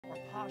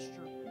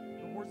posture,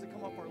 the words that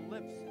come off our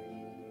lips,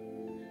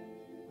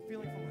 the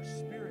feeling from our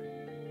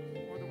spirit.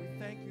 Lord, that we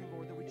thank you,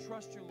 Lord, that we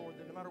trust you, Lord,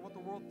 that no matter what the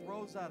world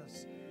throws at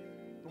us,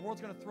 the world's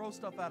going to throw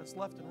stuff at us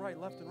left and right,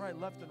 left and right,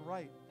 left and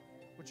right.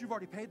 But you've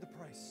already paid the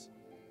price.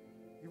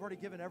 You've already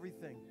given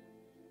everything.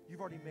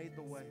 You've already made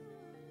the way.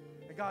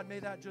 And God, may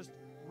that just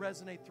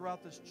resonate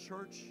throughout this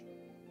church,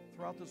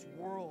 throughout this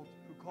world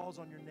who calls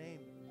on your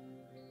name.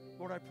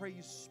 Lord, I pray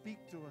you speak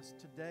to us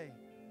today.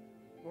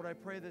 Lord, I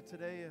pray that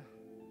today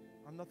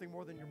I'm nothing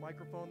more than your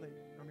microphone, that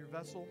I'm your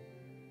vessel.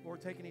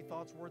 Lord, take any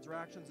thoughts, words, or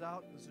actions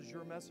out. This is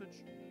your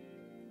message.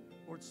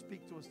 Lord,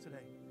 speak to us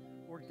today.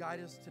 Lord, guide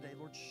us today.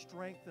 Lord,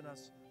 strengthen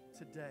us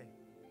today.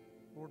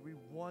 Lord, we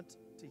want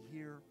to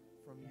hear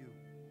from you.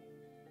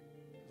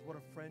 Because what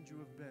a friend you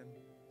have been.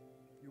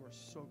 You are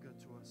so good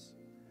to us.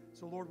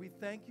 So, Lord, we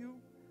thank you.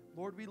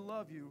 Lord, we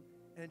love you.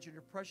 And it's in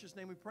your precious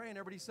name we pray. And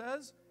everybody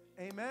says,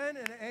 amen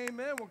and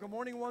amen. Well, good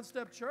morning, One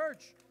Step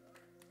Church.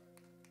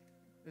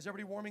 Is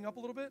everybody warming up a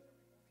little bit?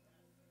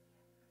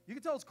 You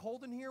can tell it's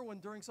cold in here when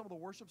during some of the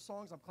worship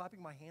songs I'm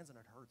clapping my hands and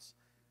it hurts.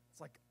 It's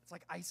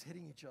like ice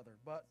hitting each other.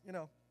 But, you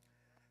know,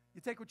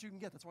 you take what you can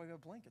get. That's why we have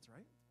blankets,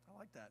 right? I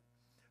like that.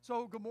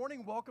 So good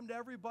morning. Welcome to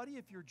everybody.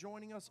 If you're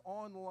joining us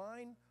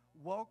online,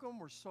 welcome.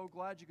 We're so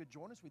glad you could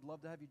join us. We'd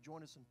love to have you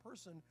join us in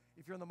person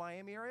if you're in the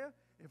Miami area.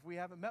 If we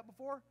haven't met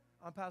before,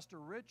 I'm Pastor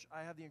Rich.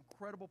 I have the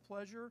incredible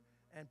pleasure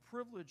and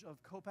privilege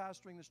of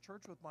co-pastoring this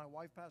church with my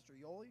wife, Pastor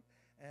Yoli,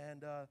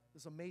 and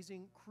this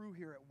amazing crew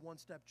here at One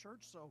Step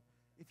Church. So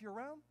if you're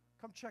around,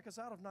 come check us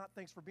out. If not,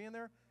 thanks for being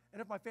there.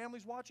 And if my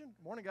family's watching,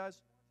 good morning,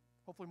 guys.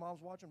 Hopefully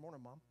mom's watching.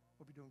 Morning, Mom.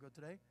 Hope you're doing good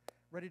today.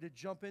 Ready to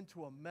jump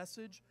into a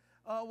message.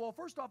 Well,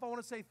 first off, I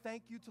want to say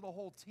thank you to the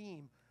whole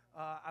team.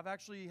 I've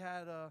actually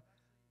had,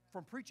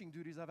 from preaching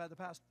duties, I've had the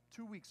past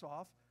 2 weeks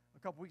off. A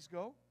couple weeks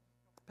ago,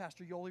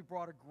 Pastor Yoli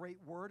brought a great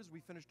word as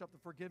we finished up the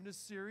forgiveness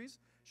series.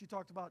 She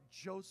talked about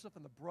Joseph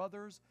and the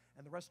brothers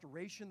and the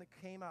restoration that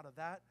came out of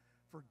that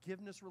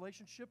forgiveness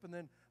relationship. And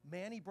then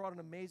Manny brought an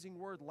amazing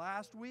word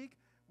last week,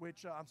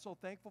 which I'm so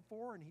thankful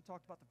for. And he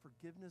talked about the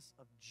forgiveness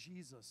of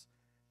Jesus.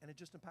 And it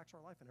just impacts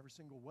our life in every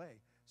single way.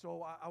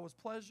 So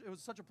it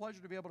was such a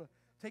pleasure to be able to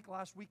take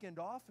last weekend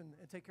off and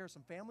take care of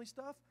some family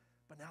stuff.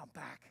 But now I'm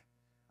back.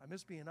 I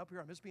miss being up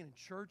here. I miss being in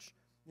church.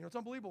 You know, it's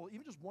unbelievable.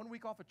 Even just 1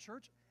 week off of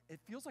church,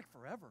 it feels like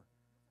forever.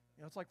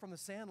 You know, it's like from the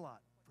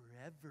Sandlot.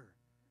 Forever.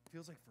 It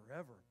feels like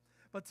forever.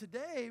 But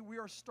today, we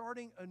are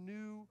starting a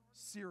new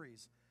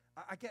series.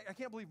 I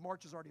can't believe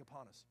March is already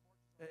upon us.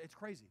 It's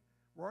crazy.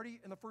 We're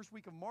already in the first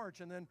week of March.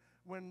 And then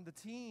when the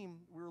team,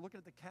 we were looking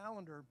at the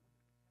calendar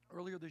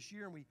earlier this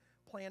year, and we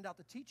planned out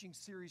the teaching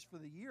series for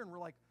the year, and we're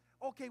like,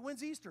 okay,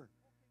 when's Easter?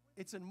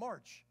 It's in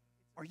March.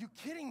 Are you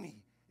kidding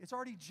me? It's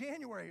already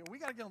January. We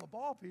got to get on the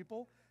ball,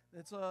 people.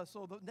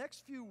 So the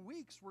next few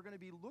weeks, we're going to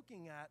be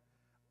looking at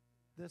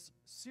this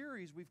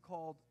series we've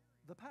called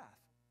The Path.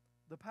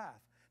 The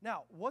Path.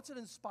 Now, what's it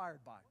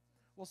inspired by?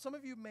 Well, some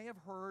of you may have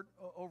heard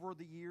over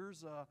the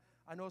years,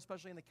 I know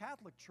especially in the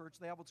Catholic Church,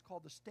 they have what's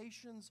called the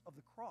Stations of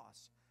the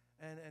Cross.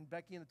 And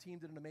Becky and the team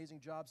did an amazing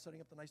job setting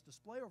up the nice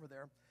display over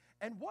there.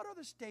 And what are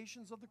the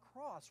Stations of the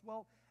Cross?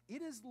 Well,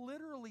 it is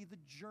literally the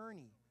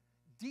journey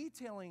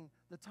detailing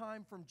the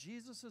time from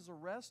Jesus'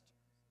 arrest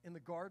in the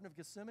Garden of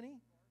Gethsemane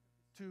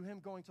to him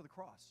going to the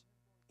cross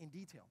in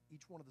detail,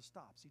 each one of the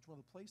stops, each one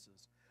of the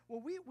places.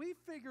 Well, we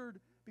figured,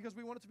 because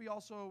we wanted to be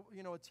also,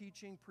 you know, a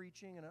teaching,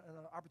 preaching, and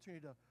an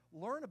opportunity to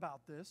learn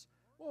about this,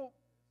 well,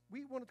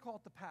 we wanted to call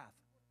it The Path,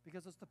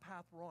 because it's the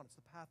path we're on. It's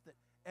the path that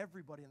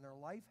everybody in their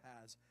life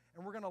has.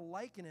 And we're going to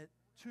liken it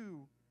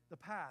to the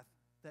path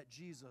that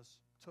Jesus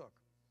took.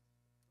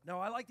 Now,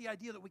 I like the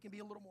idea that we can be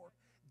a little more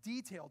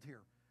detailed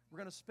here. We're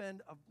going to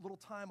spend a little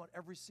time on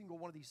every single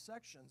one of these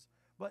sections.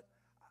 But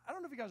I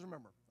don't know if you guys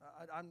remember.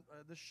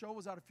 This show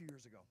was out a few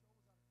years ago.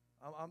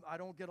 I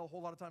don't get a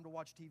whole lot of time to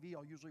watch TV.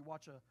 I'll usually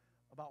watch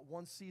about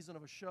one season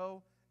of a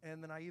show,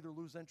 and then I either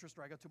lose interest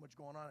or I got too much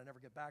going on and I never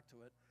get back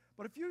to it.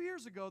 But a few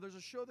years ago, there's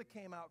a show that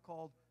came out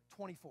called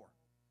 24,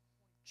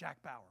 Jack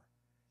Bauer.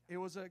 It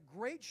was a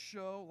great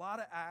show, a lot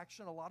of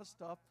action, a lot of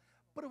stuff,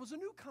 but it was a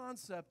new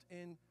concept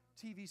in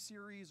TV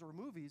series or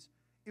movies.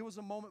 It was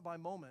a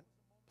moment-by-moment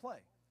play.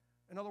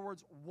 In other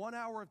words, 1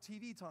 hour of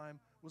TV time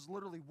was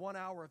literally 1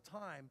 hour of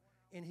time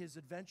in his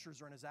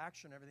adventures or in his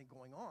action, everything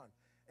going on.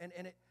 And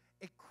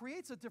it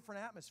creates a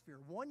different atmosphere.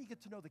 One, you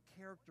get to know the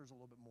characters a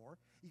little bit more.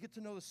 You get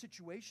to know the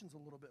situations a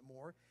little bit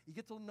more. You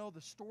get to know the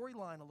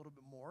storyline a little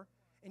bit more.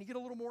 And you get a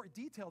little more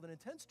detailed and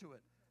intense to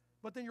it.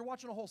 But then you're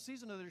watching a whole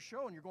season of their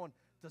show and you're going,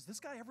 does this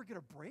guy ever get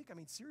a break? I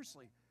mean,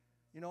 seriously.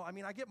 You know, I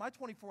mean, I get my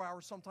 24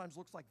 hours sometimes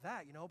looks like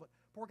that, you know, but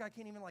poor guy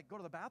can't even, like, go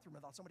to the bathroom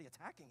without somebody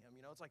attacking him,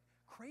 you know. It's, like,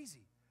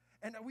 crazy.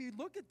 And we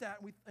looked at that,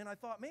 and I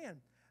thought, man,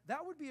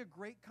 that would be a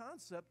great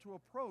concept to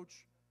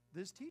approach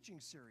this teaching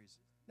series.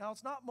 Now,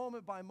 it's not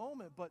moment by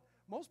moment, but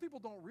most people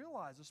don't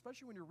realize,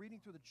 especially when you're reading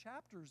through the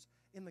chapters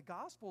in the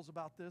Gospels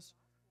about this,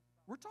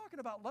 we're talking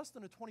about less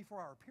than a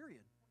 24-hour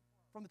period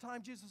from the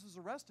time Jesus is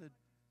arrested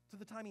to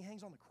the time he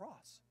hangs on the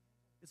cross.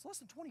 It's less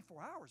than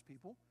 24 hours,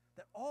 people,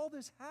 that all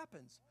this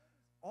happens.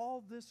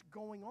 all this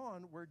going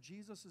on where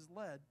Jesus is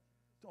led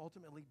to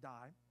ultimately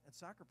die and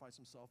sacrifice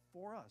himself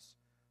for us.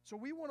 So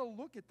we want to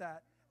look at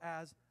that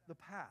as the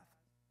path.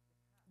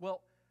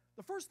 Well,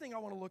 the first thing I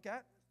want to look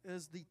at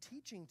is the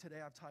teaching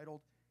today I've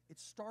titled, It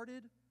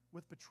Started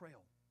with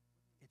Betrayal.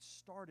 It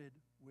started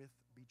with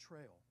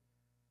betrayal.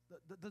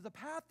 The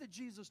path that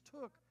Jesus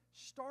took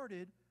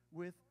started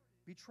with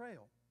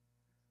betrayal.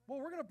 Well,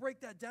 we're going to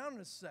break that down in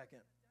a second.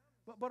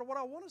 But what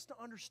I want us to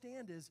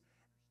understand is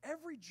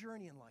every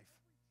journey in life,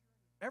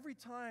 every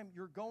time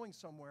you're going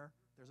somewhere,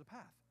 there's a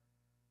path.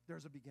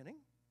 There's a beginning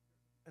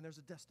and there's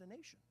a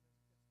destination.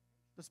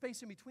 The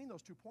space in between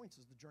those 2 points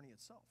is the journey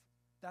itself.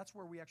 That's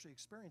where we actually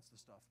experience the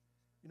stuff.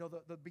 You know,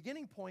 the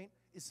beginning point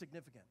is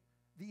significant.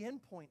 The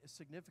end point is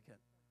significant.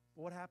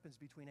 But what happens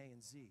between A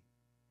and Z?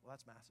 Well,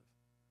 that's massive.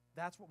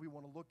 That's what we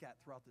want to look at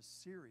throughout this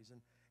series.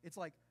 And it's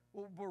like,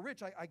 well,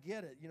 Rich, I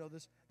get it. You know,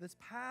 this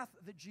path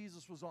that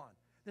Jesus was on,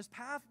 this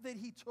path that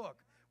he took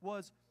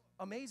was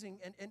amazing,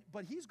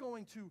 but he's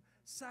going to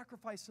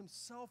sacrifice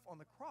himself on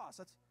the cross.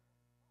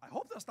 I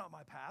hope that's not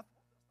my path.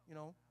 You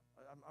know,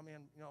 I mean,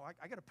 you know,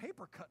 I get a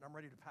paper cut and I'm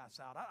ready to pass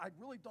out. I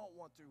really don't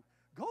want to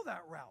go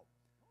that route.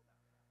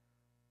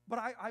 But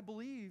I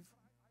believe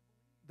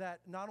that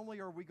not only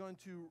are we going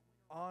to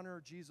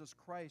honor Jesus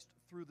Christ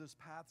through this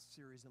path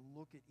series and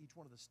look at each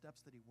one of the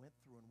steps that he went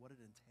through and what it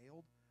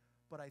entailed,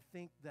 but I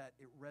think that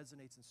it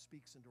resonates and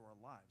speaks into our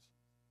lives.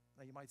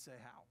 Now, you might say,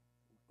 how?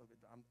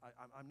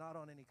 I'm not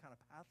on any kind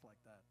of path like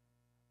that.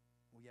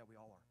 Well, yeah, we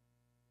all are.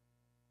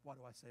 Why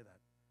do I say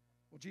that?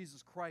 Well,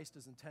 Jesus Christ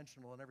is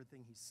intentional in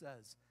everything he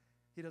says.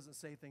 He doesn't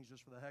say things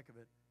just for the heck of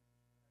it.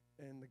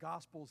 In the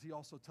Gospels, he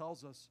also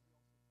tells us,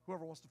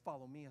 whoever wants to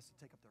follow me has to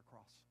take up their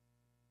cross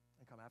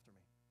and come after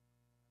me.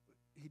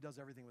 He does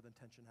everything with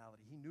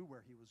intentionality. He knew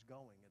where he was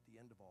going at the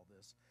end of all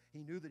this.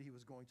 He knew that he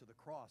was going to the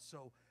cross.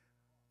 So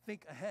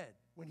think ahead.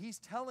 When he's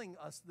telling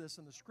us this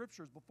in the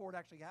scriptures before it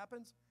actually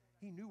happens,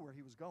 he knew where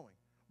he was going.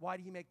 Why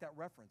did he make that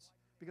reference?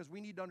 Because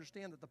we need to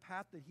understand that the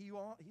path that he's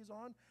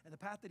on and the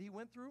path that he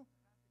went through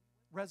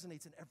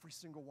resonates in every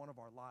single one of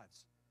our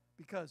lives.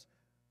 Because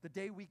the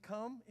day we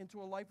come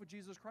into a life with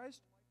Jesus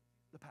Christ,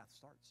 the path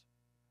starts.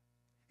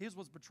 His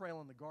was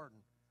betrayal in the garden.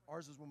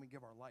 Ours is when we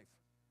give our life.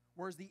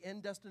 Where's the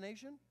end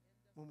destination?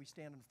 When we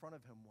stand in front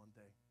of him one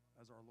day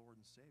as our Lord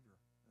and Savior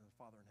and the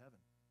Father in heaven.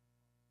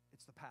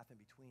 It's the path in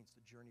between. It's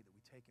the journey that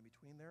we take in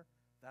between there.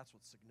 That's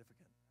what's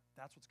significant.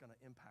 That's what's going to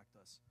impact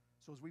us.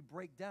 So as we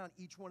break down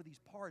each one of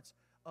these parts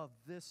of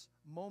this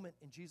moment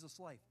in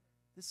Jesus' life,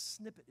 this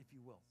snippet, if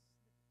you will,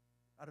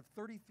 out of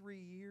 33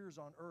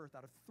 years on earth,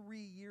 out of 3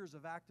 years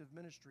of active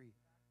ministry,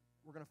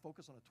 we're going to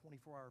focus on a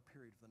 24-hour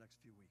period for the next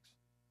few weeks.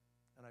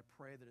 And I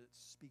pray that it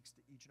speaks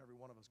to each and every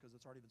one of us, because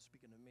it's already been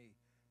speaking to me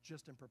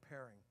just in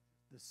preparing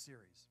this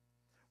series.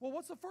 Well,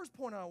 what's the first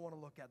point I want to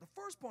look at? The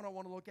first point I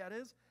want to look at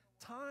is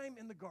time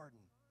in the garden.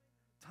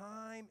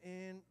 Time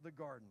in the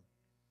garden.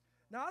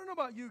 Now, I don't know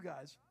about you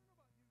guys.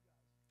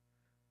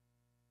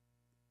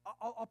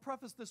 I'll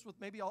preface this with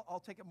maybe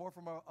I'll take it more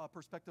from a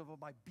perspective of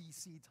my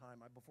BC time,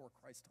 my before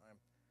Christ time,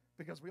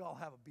 because we all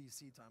have a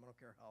BC time. I don't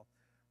care how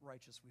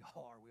righteous we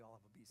all are. We all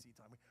have a BC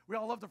time. We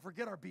all love to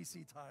forget our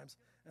BC times,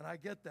 and I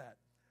get that.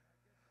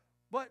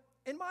 But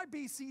in my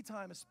BC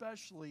time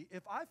especially,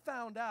 if I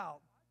found out,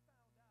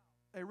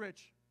 hey,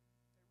 Rich,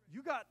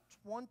 you got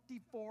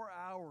 24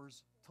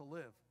 hours to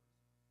live.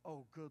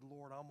 Oh, good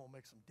Lord, I'm going to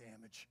make some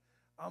damage.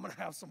 I'm going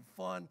to have some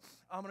fun.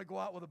 I'm going to go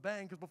out with a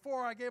bang. Because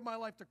before I gave my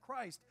life to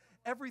Christ,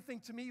 everything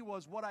to me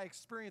was what I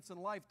experienced in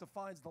life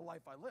defines the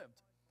life I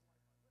lived.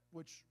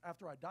 Which,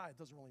 after I die, it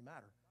doesn't really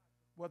matter.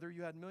 Whether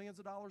you had millions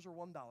of dollars or $1,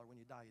 when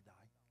you die, you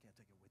die. Can't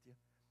take it with you.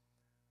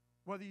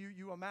 Whether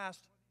you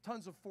amassed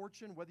tons of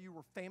fortune, whether you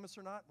were famous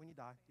or not, when you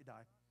die, you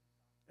die.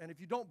 And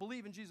if you don't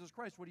believe in Jesus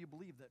Christ, what do you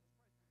believe? That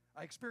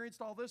I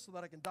experienced all this so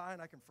that I can die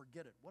and I can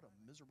forget it. What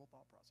a miserable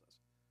thought process.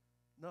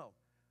 No,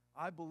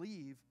 I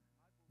believe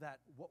that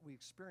what we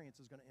experience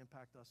is going to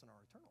impact us in our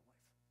eternal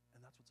life.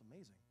 And that's what's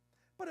amazing.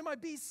 But in my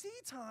BC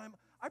time,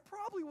 I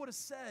probably would have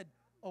said,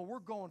 oh, we're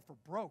going for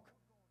broke.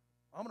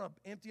 I'm going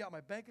to empty out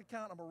my bank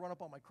account. I'm going to run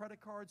up all my credit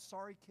cards.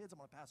 Sorry, kids, I'm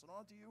going to pass it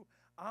on to you.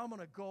 I'm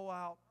going to go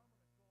out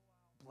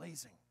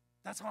blazing.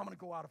 That's how I'm going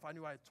to go out if I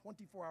knew I had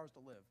 24 hours to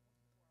live.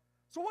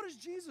 So what does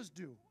Jesus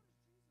do?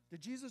 Did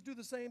Jesus do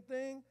the same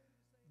thing?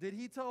 Did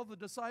he tell the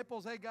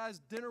disciples, hey, guys,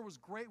 dinner was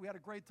great. We had a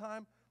great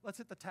time. Let's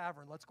hit the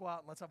tavern. Let's go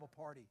out and let's have a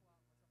party.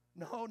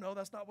 No,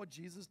 that's not what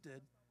Jesus did.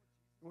 It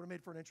would have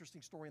made for an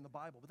interesting story in the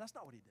Bible, but that's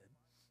not what he did.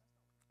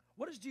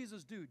 What does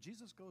Jesus do?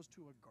 Jesus goes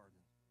to a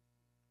garden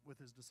with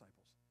his disciples.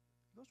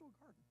 He goes to a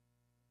garden.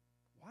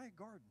 Why a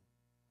garden?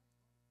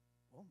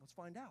 Well, let's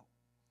find out.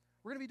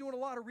 We're going to be doing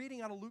a lot of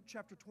reading out of Luke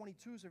chapter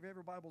 22, so if you have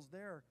your Bibles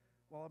there,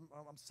 while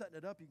I'm setting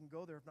it up, you can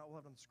go there. If not, we'll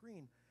have it on the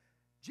screen.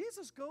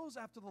 Jesus goes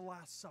after the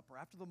Last Supper,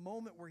 after the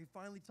moment where he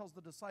finally tells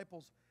the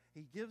disciples,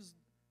 he gives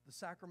the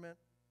sacrament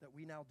that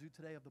we now do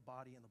today of the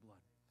body and the blood.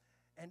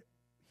 And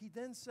he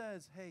then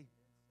says, hey,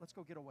 let's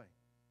go get away.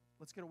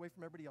 Let's get away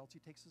from everybody else. He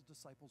takes his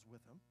disciples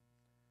with him.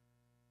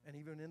 And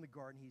even in the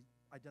garden, he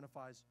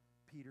identifies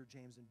Peter,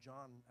 James, and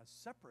John as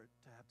separate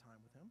to have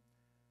time with him.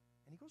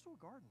 And he goes to a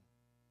garden.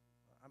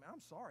 I mean,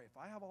 I'm sorry. If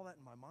I have all that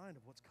in my mind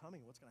of what's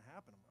coming, what's going to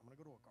happen, I'm going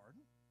to go to a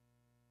garden?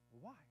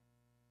 Well, why?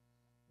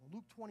 Well,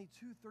 Luke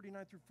 22,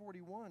 39 through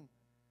 41,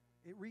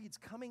 it reads,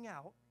 coming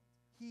out,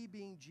 he,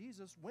 being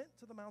Jesus, went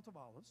to the Mount of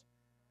Olives,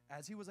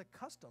 as he was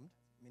accustomed,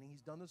 meaning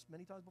he's done this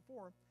many times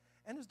before,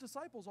 and his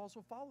disciples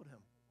also followed him.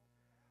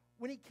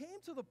 When he came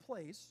to the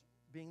place,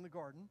 being the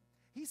garden,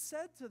 he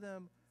said to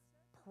them,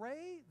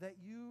 pray that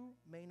you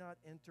may not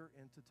enter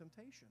into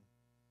temptation.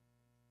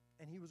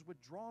 And he was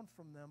withdrawn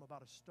from them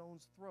about a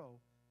stone's throw,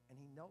 and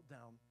he knelt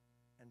down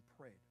and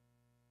prayed.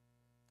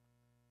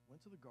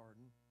 Went to the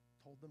garden,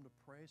 told them to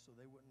pray so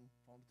they wouldn't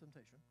fall into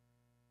temptation,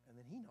 and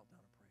then he knelt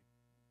down and prayed.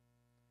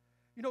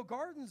 You know,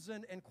 gardens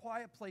and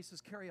quiet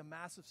places carry a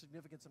massive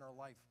significance in our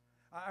life.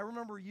 I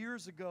remember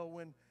years ago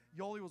when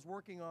Yoli was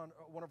working on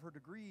one of her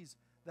degrees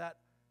that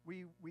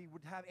we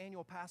would have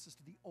annual passes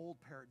to the old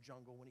Parrot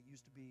Jungle when it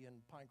used to be in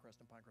Pinecrest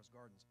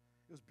Gardens.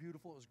 It was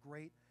beautiful. It was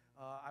great.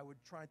 I would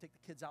try and take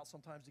the kids out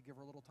sometimes to give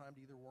her a little time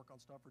to either work on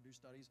stuff or do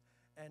studies.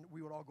 And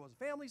we would all go as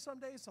a family some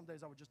days. Some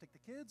days I would just take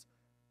the kids.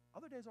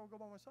 Other days I would go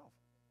by myself.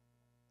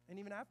 And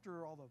even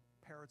after all the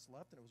parrots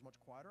left and it was much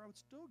quieter, I would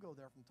still go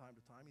there from time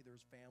to time, either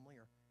as family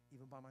or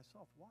even by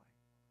myself. Why?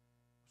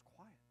 It was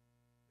quiet.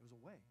 It was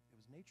away. It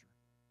was nature.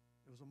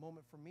 It was a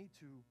moment for me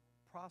to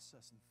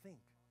process and think,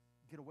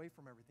 get away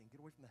from everything, get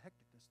away from the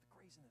hecticness, the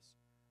craziness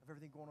of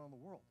everything going on in the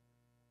world.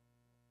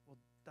 Well,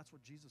 that's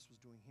what Jesus was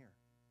doing here.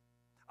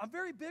 I'm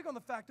very big on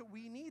the fact that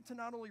we need to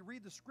not only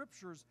read the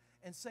scriptures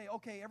and say,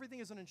 okay, everything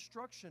is an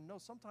instruction. No,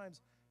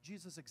 sometimes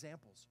Jesus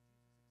examples.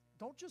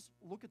 Don't just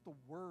look at the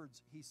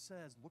words he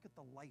says, look at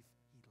the life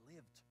he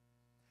lived.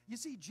 You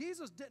see,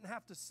 Jesus didn't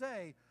have to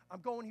say, I'm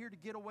going here to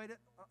get away.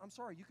 I'm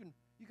sorry, you can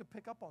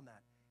pick up on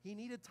that. He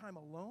needed time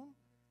alone.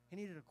 He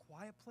needed a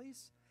quiet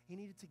place. He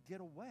needed to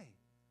get away.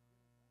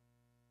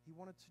 He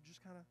wanted to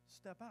just kind of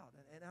step out.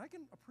 And I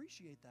can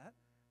appreciate that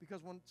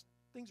because when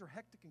things are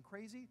hectic and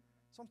crazy,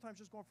 sometimes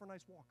just going for a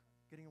nice walk,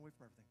 getting away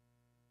from everything.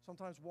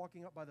 Sometimes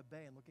walking up by the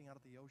bay and looking out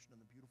at the ocean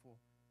and the beautiful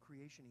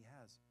creation he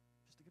has,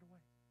 just to get away.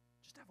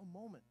 Just to have a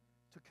moment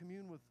to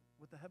commune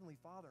with the Heavenly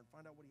Father and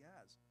find out what he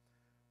has.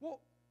 Well,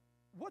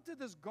 what did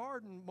this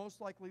garden most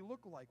likely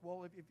look like?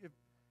 Well, if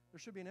there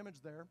should be an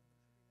image there.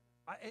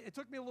 It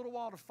took me a little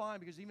while to find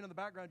because even in the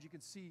background you can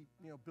see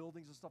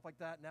buildings and stuff like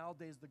that.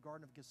 Nowadays the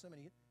Garden of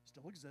Gethsemane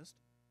still exists.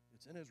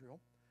 It's in Israel.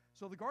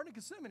 So the Garden of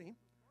Gethsemane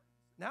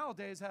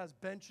nowadays has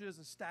benches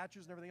and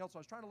statues and everything else. So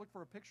I was trying to look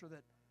for a picture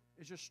that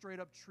is just straight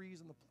up trees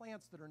and the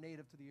plants that are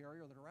native to the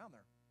area or that are around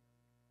there.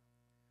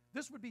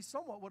 This would be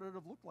somewhat what it would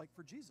have looked like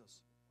for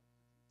Jesus.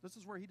 This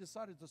is where he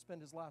decided to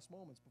spend his last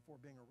moments before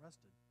being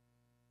arrested.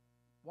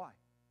 Why?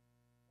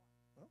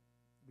 Well,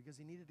 because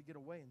he needed to get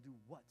away and do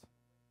what?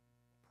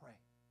 Pray.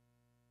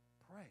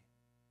 Pray.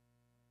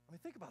 I mean,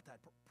 think about that.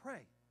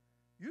 Pray.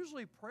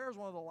 Usually prayer is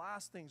one of the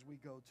last things we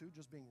go to,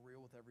 just being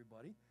real with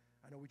everybody.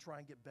 I know we try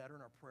and get better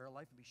in our prayer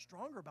life and be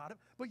stronger about it,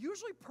 but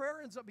usually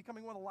prayer ends up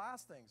becoming one of the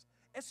last things,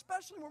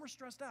 especially when we're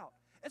stressed out,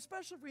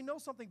 especially if we know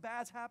something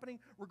bad's happening,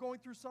 we're going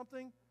through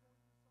something.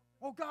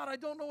 Oh, God, I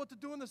don't know what to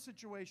do in this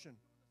situation.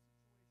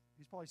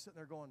 He's probably sitting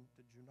there going,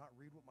 did you not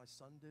read what my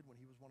son did when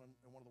he was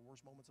in one of the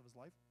worst moments of his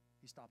life?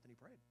 He stopped and he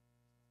prayed.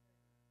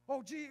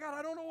 Oh, gee, God,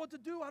 I don't know what to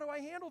do. How do I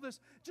handle this?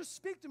 Just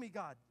speak to me,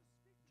 God.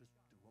 Just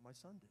do what my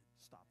son did.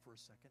 Stop for a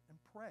second and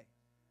pray.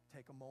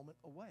 Take a moment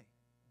away.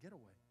 Get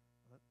away.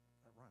 Well,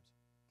 that rhymes.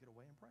 Get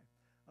away and pray.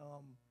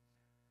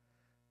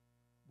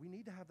 We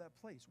need to have that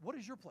place. What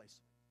is your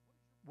place?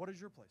 What is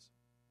your place?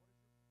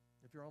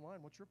 If you're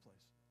online, what's your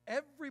place?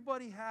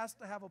 Everybody has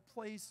to have a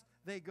place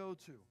they go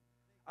to.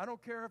 I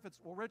don't care if it's,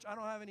 well, Rich, I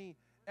don't have any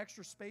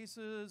extra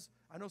spaces.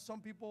 I know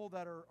some people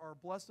that are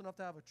blessed enough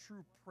to have a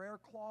true prayer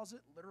closet,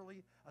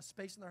 literally a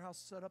space in their house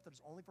set up that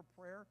is only for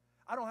prayer.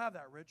 I don't have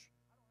that, Rich.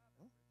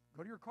 Well,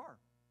 go to your car.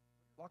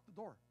 Lock the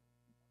door.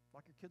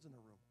 Lock your kids in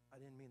their room. I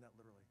didn't mean that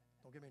literally.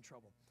 Don't get me in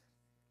trouble.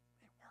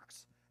 It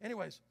works.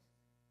 Anyways,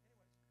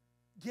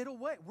 get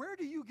away. Where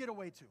do you get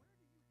away to?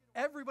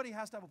 Everybody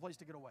has to have a place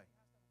to get away.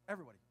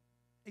 Everybody.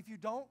 If you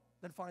don't,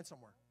 then find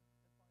somewhere.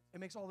 It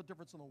makes all the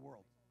difference in the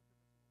world.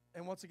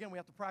 And once again, we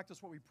have to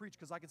practice what we preach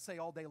because I can say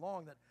all day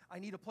long that I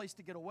need a place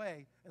to get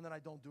away, and then I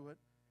don't do it.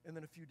 And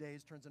then a few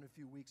days turns into a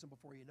few weeks, and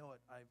before you know it,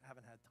 I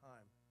haven't had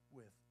time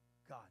with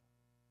God.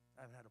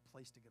 I haven't had a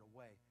place to get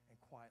away and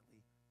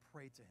quietly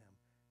pray to him,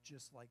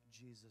 just like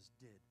Jesus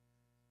did.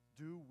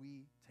 Do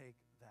we take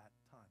that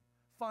time?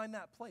 Find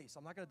that place.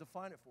 I'm not going to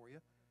define it for you.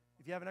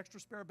 If you have an extra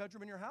spare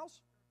bedroom in your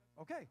house,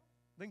 okay,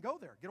 then go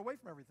there. Get away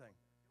from everything.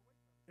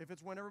 If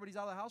it's when everybody's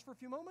out of the house for a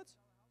few moments,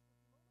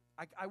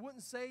 I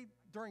wouldn't say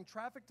during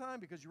traffic time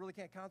because you really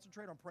can't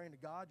concentrate on praying to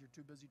God. You're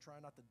too busy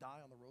trying not to die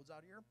on the roads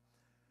out here.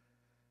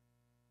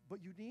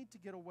 But you need to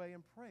get away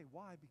and pray.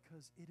 Why?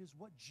 Because it is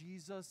what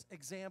Jesus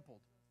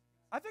exampled.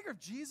 I figure if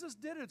Jesus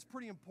did it, it's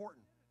pretty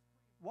important.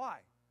 Why?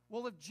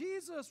 Well, if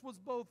Jesus was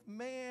both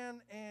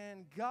man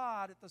and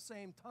God at the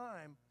same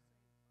time,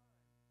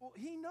 well,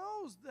 he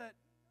knows that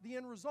the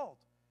end result.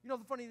 You know,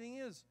 the funny thing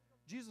is,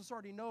 Jesus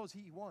already knows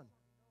he won.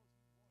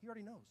 He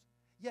already knows.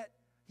 Yet,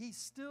 he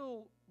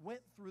still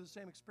went through the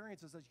same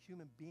experiences as a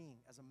human being,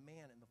 as a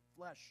man in the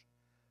flesh.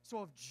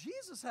 So if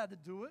Jesus had to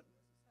do it,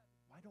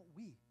 why don't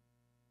we?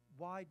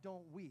 Why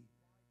don't we?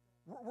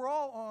 We're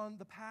all on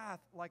the path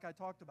like I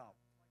talked about.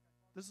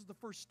 This is the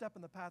first step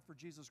in the path for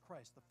Jesus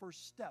Christ. The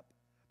first step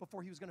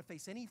before he was going to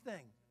face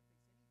anything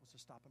was to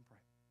stop and pray.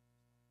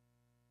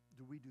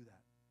 Do we do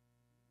that?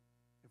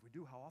 If we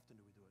do, how often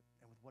do we do it?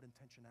 And with what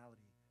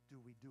intentionality do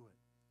we do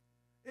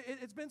it?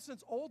 It's been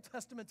since Old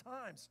Testament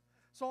times.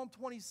 Psalm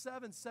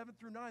 27, 7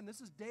 through 9.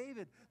 This is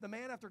David, the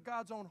man after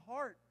God's own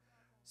heart,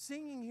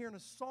 singing here in a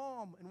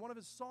psalm, in one of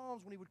his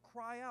psalms, when he would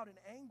cry out in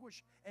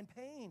anguish and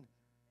pain.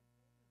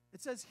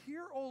 It says,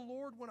 "Hear, O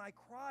Lord, when I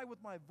cry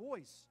with my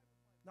voice."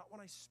 Not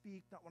when I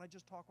speak, not when I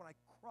just talk, when I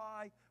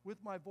cry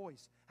with my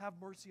voice. "Have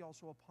mercy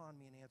also upon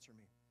me and answer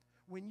me.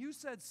 When you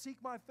said,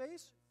 'Seek my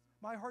face,'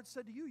 my heart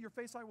said to you, 'Your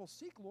face I will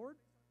seek, Lord.'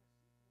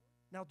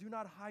 Now do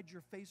not hide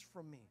your face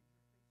from me.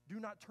 Do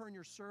not turn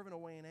your servant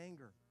away in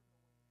anger.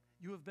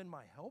 You have been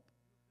my help.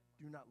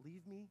 Do not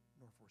leave me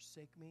nor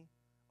forsake me,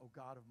 O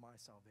God of my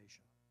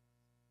salvation."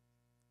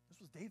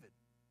 This was David.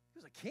 He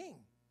was a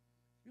king.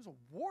 He was a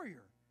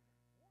warrior.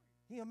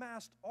 He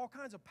amassed all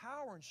kinds of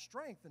power and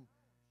strength, and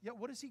yet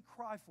what does he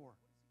cry for?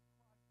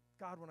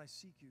 "God, when I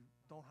seek you,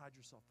 don't hide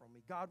yourself from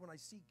me. God, when I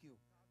seek you,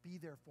 be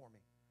there for me."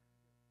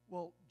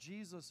 Well,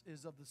 Jesus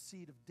is of the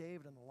seed of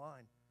David in the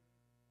line.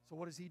 So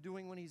what is he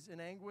doing when he's in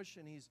anguish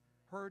and he's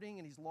hurting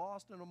and he's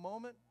lost in a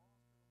moment?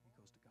 He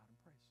goes to God and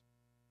prays.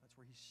 That's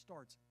where he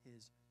starts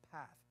his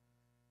path.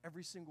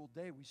 Every single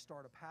day we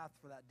start a path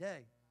for that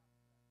day.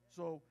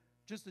 So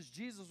just as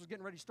Jesus was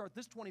getting ready to start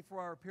this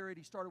 24-hour period,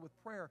 he started with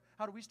prayer.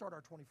 How do we start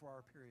our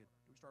 24-hour period?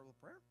 Do we start with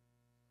prayer?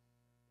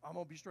 I'm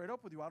going to be straight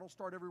up with you. I don't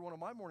start every one of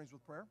my mornings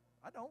with prayer.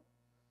 I don't.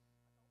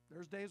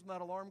 There's days when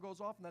that alarm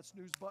goes off and that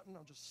snooze button,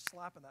 I'm just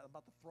slapping that. I'm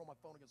about to throw my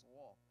phone against the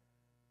wall.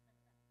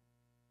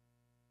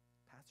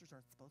 Pastors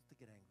aren't supposed to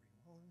get angry.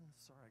 Well,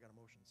 sorry, I got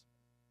emotions.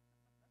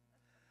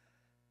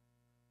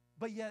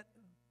 But yet,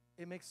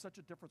 it makes such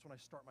a difference when I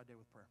start my day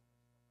with prayer.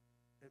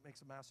 It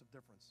makes a massive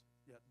difference.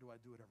 Yet, do I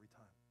do it every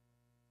time?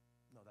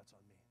 No, that's on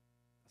me.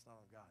 That's not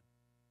on God.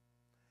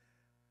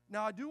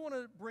 Now, I do want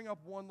to bring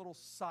up one little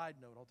side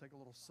note. I'll take a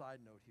little side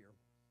note here.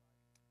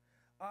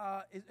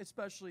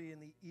 Especially in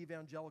the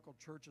evangelical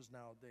churches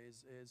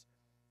nowadays, is,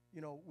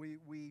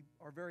 we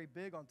are very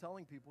big on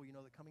telling people,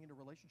 that coming into a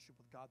relationship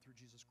with God through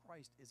Jesus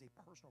Christ is a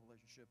personal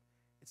relationship.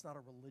 It's not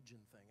a religion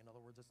thing. In other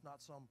words, it's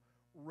not some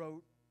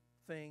rote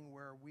thing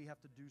where we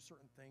have to do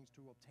certain things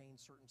to obtain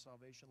certain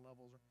salvation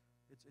levels.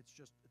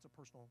 It's a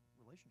personal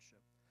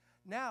relationship.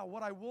 Now,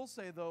 what I will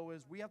say, though,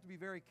 is we have to be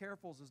very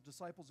careful as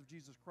disciples of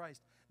Jesus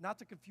Christ not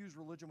to confuse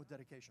religion with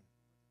dedication.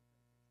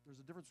 There's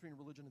a difference between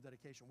religion and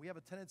dedication. We have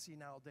a tendency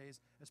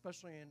nowadays,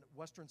 especially in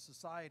Western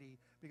society,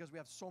 because we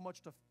have so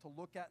much to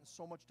look at and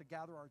so much to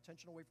gather our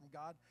attention away from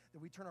God, that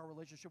we turn our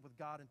relationship with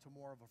God into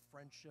more of a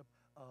friendship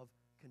of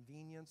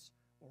convenience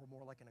or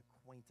more like an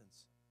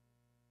acquaintance.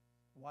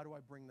 Why do I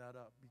bring that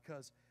up?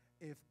 Because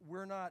if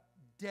we're not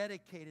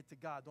dedicated to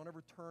God, don't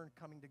ever turn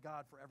coming to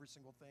God for every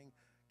single thing,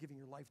 giving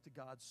your life to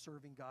God,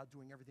 serving God,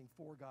 doing everything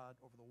for God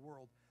over the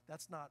world.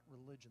 That's not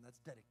religion.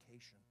 That's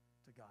dedication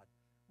to God.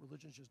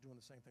 Religion's just doing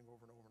the same thing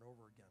over and over and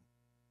over again.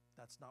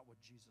 That's not what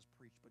Jesus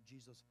preached, but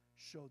Jesus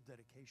showed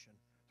dedication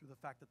through the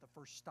fact that the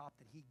first stop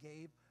that he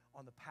gave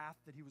on the path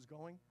that he was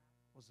going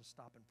was to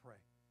stop and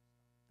pray.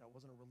 That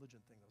wasn't a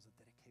religion thing. That was a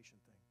dedication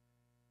thing.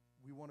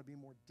 We want to be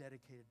more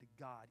dedicated to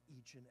God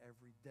each and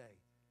every day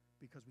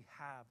because we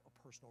have a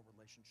personal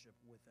relationship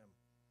with him.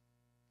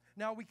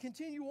 Now, we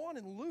continue on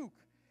in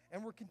Luke,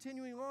 and we're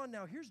continuing on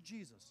now. Here's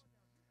Jesus.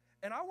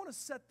 And I want to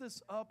set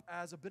this up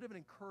as a bit of an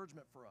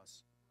encouragement for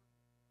us.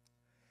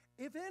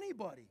 If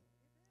anybody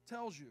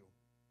tells you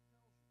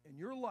in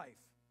your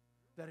life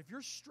that if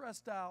you're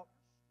stressed out,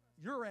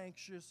 you're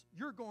anxious,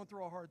 you're going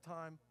through a hard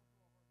time,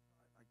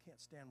 I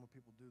can't stand when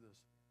people do this.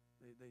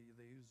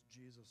 They use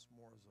Jesus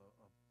more as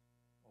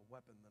a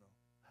weapon than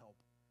a help.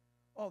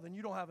 Oh, then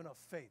you don't have enough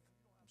faith.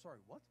 I'm sorry,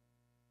 what?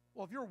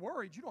 Well, if you're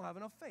worried, you don't have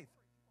enough faith.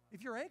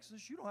 If you're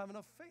anxious, you don't have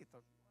enough faith.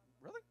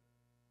 Really?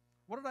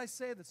 What did I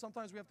say? That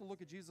sometimes we have to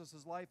look at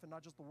Jesus' life and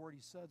not just the word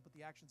he said, but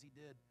the actions he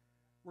did.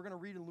 We're going to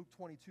read in Luke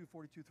 22,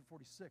 42 through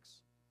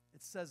 46.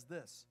 It says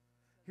this.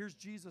 Here's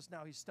Jesus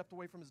now. He's stepped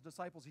away from his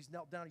disciples. He's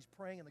knelt down. He's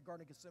praying in the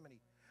Garden of Gethsemane.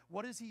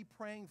 What is he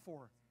praying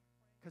for?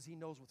 Because he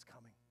knows what's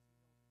coming.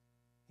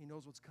 He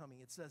knows what's coming.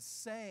 It says,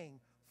 saying,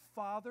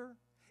 Father,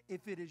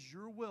 if it is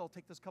your will,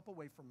 take this cup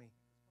away from me.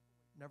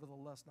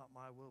 Nevertheless, not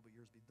my will, but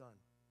yours be done.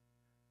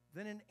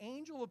 Then an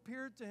angel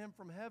appeared to him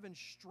from heaven,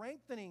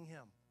 strengthening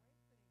him.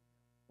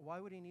 Why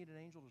would he need an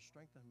angel to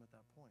strengthen him at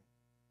that point?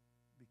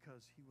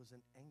 Because he was in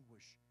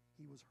anguish.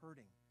 He was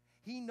hurting.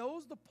 He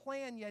knows the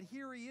plan, yet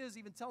here he is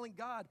even telling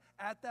God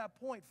at that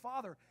point,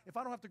 Father, if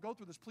I don't have to go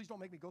through this, please don't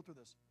make me go through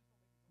this,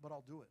 but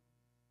I'll do it.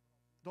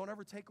 Don't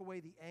ever take away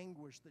the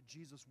anguish that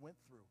Jesus went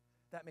through.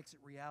 That makes it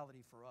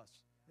reality for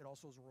us. It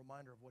also is a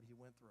reminder of what he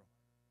went through.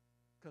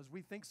 Because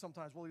we think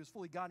sometimes, well, he was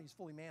fully God and he's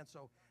fully man,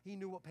 so he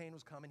knew what pain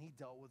was coming. He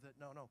dealt with it.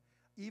 No.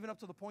 even up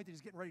to the point that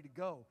he's getting ready to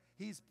go.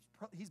 He's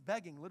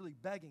begging, literally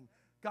begging,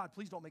 God,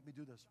 please don't make me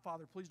do this.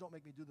 Father, please don't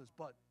make me do this,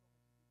 but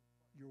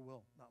your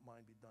will, not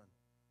mine, be done.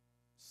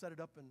 Set it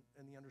up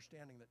in the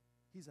understanding that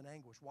he's in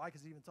anguish. Why?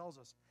 Because he even tells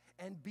us,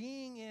 and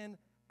being in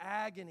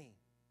agony,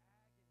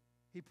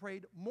 he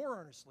prayed more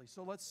earnestly.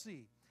 So let's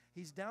see.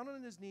 He's down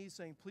on his knees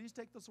saying, please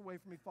take this away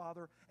from me,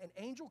 Father. An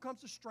angel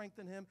comes to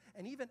strengthen him,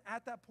 and even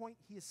at that point,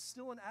 he is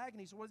still in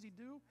agony. So what does he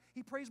do?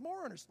 He prays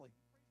more earnestly.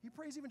 He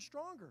prays even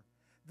stronger.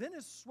 Then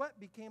his sweat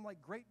became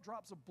like great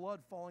drops of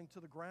blood falling to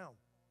the ground.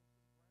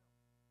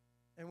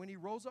 And when he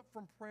rose up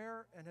from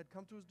prayer and had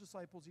come to his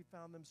disciples, he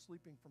found them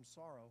sleeping from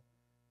sorrow.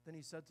 Then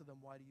he said to them,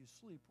 why do you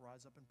sleep?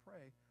 Rise up and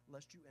pray,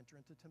 lest you enter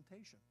into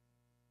temptation.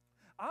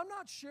 I'm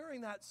not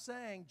sharing that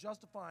saying,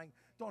 justifying,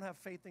 don't have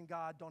faith in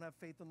God, don't have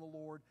faith in the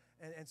Lord,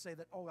 and say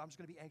that, oh, I'm just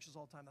going to be anxious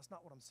all the time. That's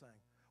not what I'm saying.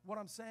 What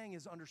I'm saying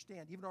is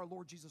understand, even our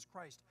Lord Jesus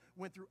Christ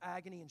went through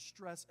agony and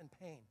stress and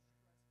pain.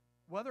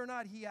 Whether or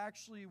not he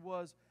actually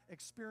was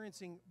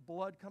experiencing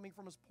blood coming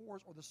from his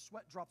pores or the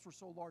sweat drops were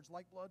so large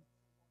like blood,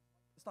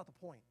 it's not the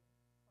point.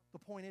 The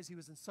point is he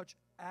was in such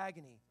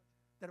agony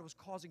that it was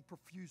causing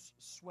profuse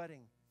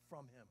sweating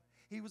from him.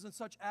 He was in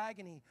such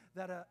agony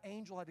that an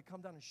angel had to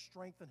come down and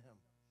strengthen him.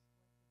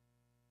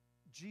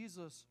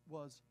 Jesus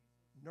was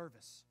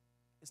nervous.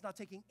 It's not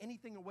taking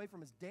anything away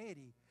from his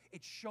deity.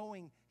 It's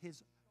showing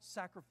his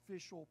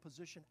sacrificial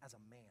position as a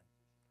man,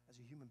 as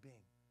a human being.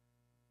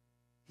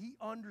 He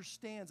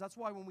understands. That's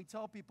why when we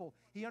tell people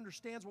he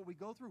understands what we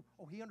go through,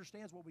 oh, he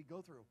understands what we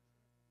go through.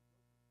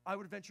 I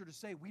would venture to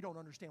say we don't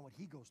understand what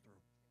he goes through.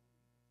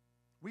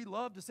 We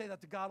love to say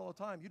that to God all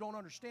the time. You don't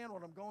understand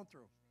what I'm going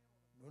through.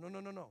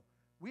 No.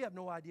 We have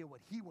no idea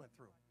what he went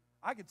through.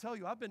 I can tell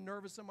you, I've been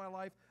nervous in my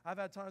life. I've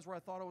had times where I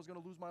thought I was going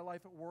to lose my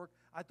life at work.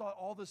 I thought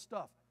all this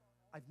stuff.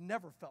 I've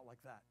never felt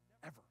like that,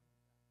 ever.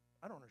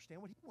 I don't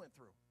understand what he went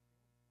through.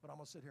 But I'm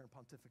going to sit here and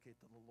pontificate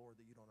to the Lord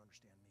that you don't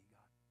understand me,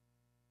 God.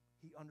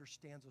 He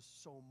understands us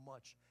so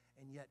much,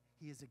 and yet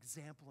he is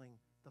exempling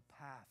the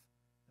path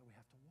that we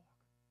have to walk.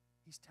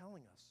 He's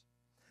telling us.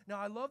 Now,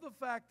 I love the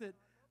fact that,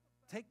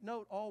 take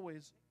note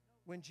always,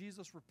 when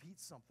Jesus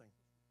repeats something,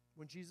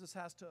 when Jesus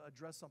has to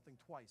address something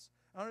twice.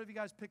 I don't know if you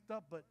guys picked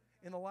up, but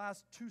in the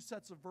last 2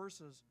 sets of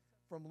verses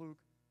from Luke,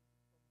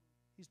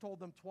 he's told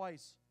them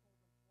twice,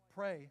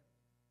 pray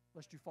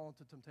lest you fall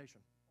into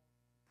temptation.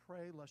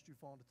 Pray lest you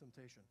fall into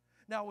temptation.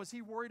 Now, was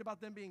he worried about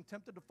them being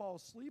tempted to fall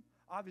asleep?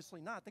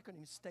 Obviously not. They couldn't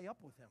even stay up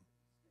with him.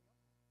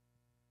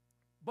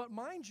 But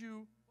mind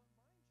you,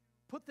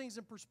 put things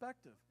in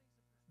perspective.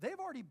 They've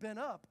already been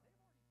up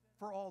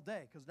for all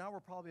day, because now we're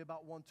probably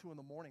about 1, 2 in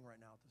the morning right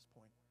now at this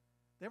point.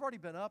 They've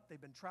already been up.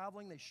 They've been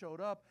traveling. They showed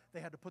up.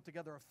 They had to put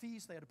together a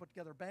feast. They had to put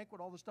together a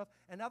banquet, all this stuff.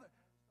 And now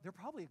they're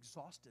probably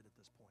exhausted at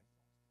this point.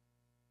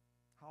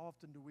 How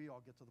often do we all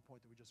get to the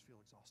point that we just feel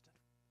exhausted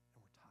and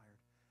we're tired?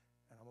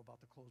 And I'm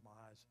about to close my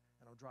eyes,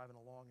 and I'm driving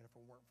along, and if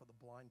it weren't for the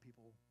blind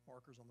people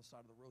markers on the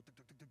side of the road,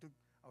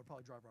 I would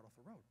probably drive right off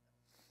the road.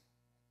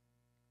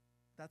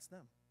 That's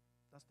them.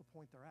 That's the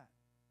point they're at.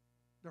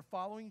 They're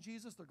following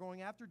Jesus. They're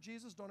going after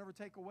Jesus. Don't ever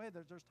take away.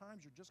 There's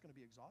times you're just going to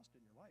be exhausted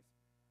in your life.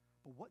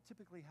 But what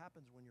typically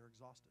happens when you're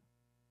exhausted?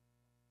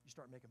 You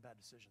start making bad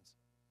decisions.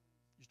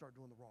 You start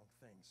doing the wrong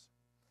things.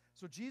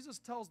 So Jesus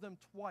tells them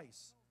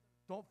twice,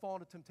 don't fall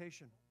into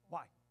temptation.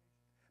 Why?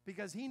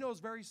 Because he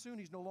knows very soon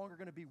he's no longer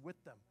going to be with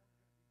them.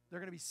 They're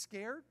going to be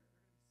scared.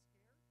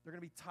 They're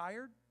going to be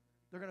tired.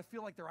 They're going to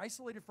feel like they're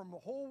isolated from the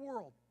whole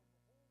world.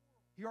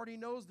 He already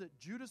knows that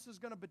Judas is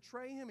going to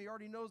betray him. He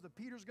already knows that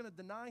Peter's going to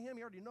deny him.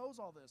 He already knows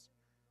all this.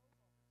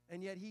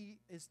 And yet he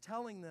is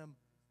telling them,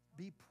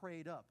 be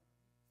prayed up.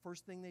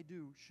 First thing they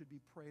do should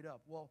be prayed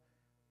up. Well,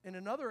 in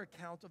another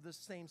account of this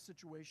same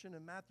situation,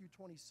 in Matthew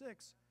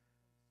 26,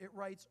 it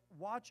writes,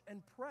 watch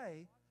and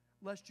pray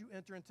lest you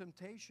enter in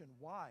temptation.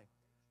 Why?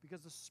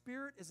 Because the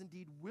spirit is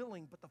indeed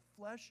willing, but the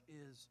flesh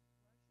is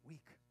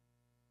weak.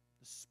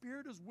 The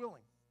spirit is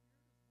willing.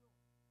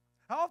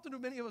 How often do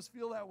many of us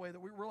feel that way, that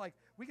we're like,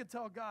 we can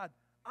tell God,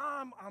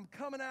 I'm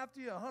coming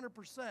after you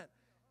 100%.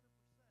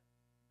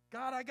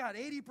 God, I got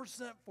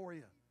 80% for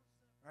you.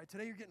 All right,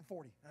 today you're getting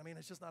 40. I mean,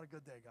 it's just not a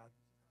good day, God.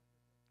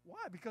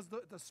 Why? Because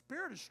the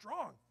spirit is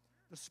strong.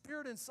 The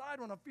spirit inside,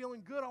 when I'm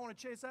feeling good, I want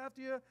to chase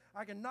after you.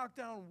 I can knock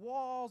down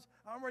walls.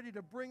 I'm ready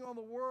to bring on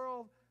the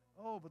world.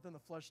 Oh, but then the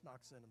flesh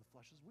knocks in, and the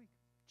flesh is weak.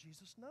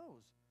 Jesus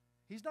knows.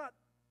 He's not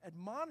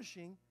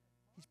admonishing.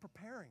 He's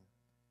preparing.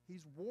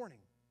 He's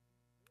warning.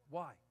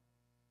 Why?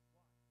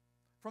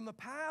 From the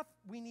path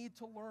we need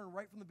to learn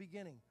right from the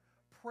beginning,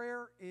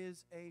 prayer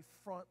is a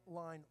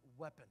frontline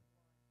weapon,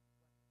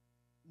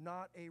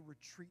 not a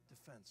retreat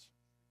defense.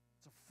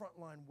 It's a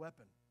frontline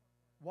weapon.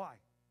 Why?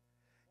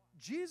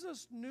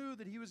 Jesus knew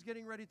that he was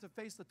getting ready to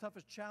face the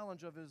toughest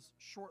challenge of his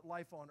short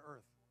life on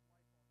earth.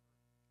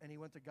 And he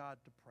went to God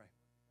to pray,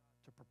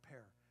 to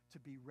prepare, to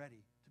be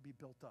ready, to be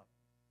built up.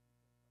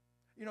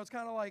 You know, it's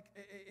kind of like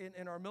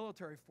in our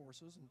military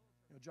forces,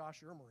 and Josh,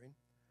 you're a Marine.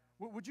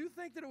 Would you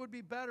think that it would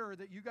be better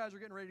that you guys are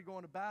getting ready to go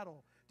into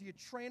battle? Do you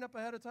train up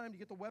ahead of time? Do you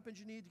get the weapons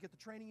you need? Do you get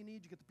the training you need?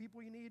 Do you get the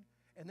people you need?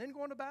 and then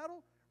go into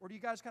battle? Or do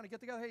you guys kind of get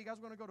together, hey, you guys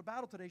are going to go to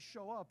battle today,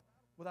 show up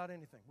without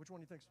anything? Which one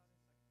do you think?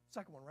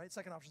 Second one, right?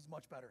 Second option is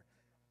much better.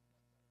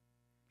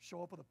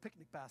 Show up with a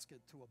picnic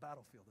basket to a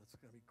battlefield. That's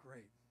going to be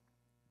great.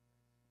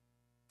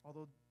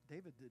 Although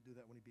David did do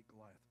that when he beat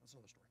Goliath. That's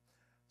another story.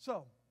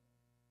 So,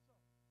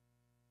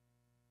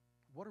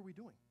 what are we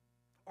doing?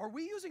 Are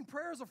we using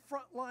prayer as a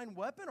frontline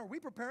weapon? Are we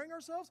preparing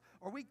ourselves?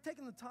 Are we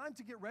taking the time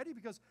to get ready?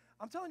 Because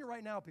I'm telling you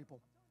right now,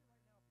 people,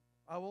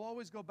 I will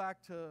always go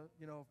back to,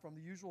 from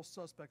The Usual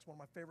Suspects, one of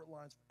my favorite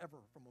lines ever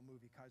from a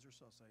movie, Kaiser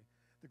Sose.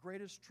 The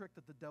greatest trick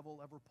that the devil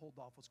ever pulled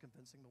off was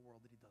convincing the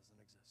world that he doesn't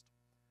exist.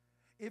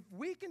 If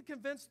we can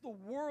convince the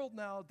world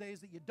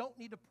nowadays that you don't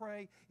need to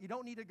pray, you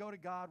don't need to go to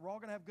God, we're all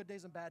going to have good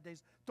days and bad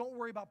days, don't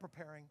worry about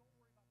preparing,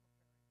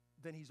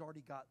 then he's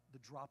already got the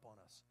drop on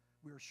us.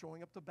 We are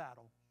showing up to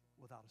battle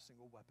without a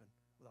single weapon,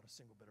 without a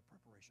single bit of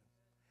preparation.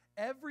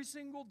 Every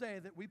single day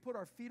that we put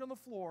our feet on the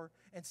floor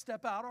and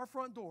step out our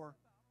front door,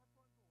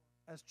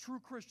 as true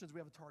Christians, we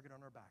have a target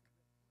on our back.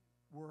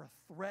 We're a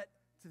threat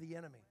to the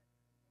enemy.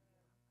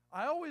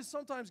 I always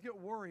sometimes get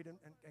worried,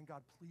 and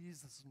God,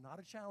 please, this is not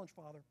a challenge,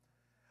 Father.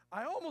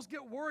 I almost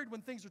get worried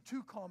when things are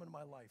too calm in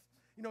my life.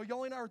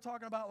 Yoli and I were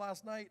talking about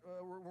last night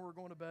when we were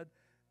going to bed,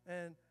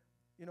 and,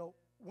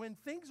 when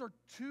things are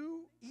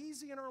too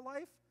easy in our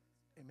life,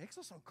 it makes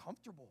us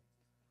uncomfortable.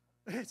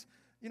 It's,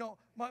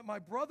 my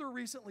brother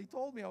recently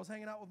told me, I was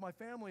hanging out with my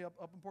family up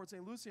in Port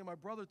St. Lucie, and my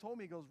brother told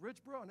me, he goes, Rich,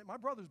 bro, and my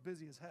brother's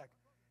busy as heck.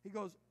 He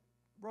goes,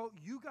 bro,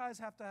 you guys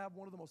have to have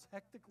one of the most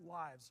hectic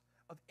lives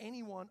of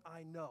anyone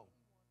I know.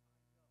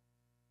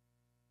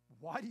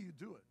 Why do you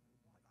do it?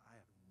 I'm like, I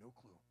have no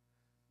clue.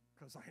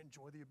 Because I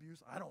enjoy the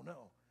abuse? I don't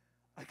know.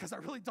 Because I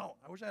really don't.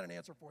 I wish I had an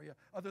answer for you,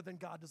 other than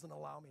God doesn't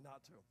allow me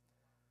not to.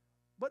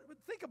 But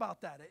think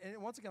about that.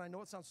 And once again, I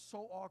know it sounds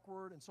so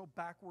awkward and so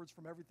backwards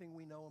from everything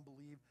we know and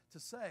believe to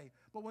say.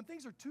 But when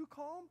things are too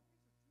calm,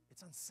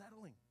 it's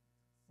unsettling.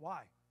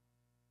 Why?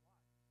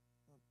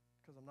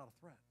 Because I'm not a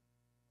threat.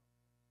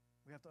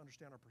 We have to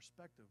understand our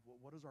perspective.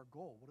 What is our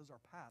goal? What is our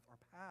path? Our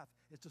path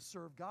is to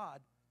serve God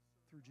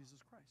through Jesus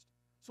Christ.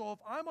 So if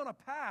I'm on a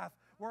path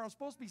where I'm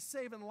supposed to be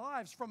saving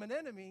lives from an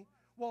enemy,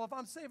 well, if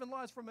I'm saving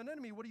lives from an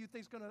enemy, what do you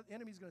think the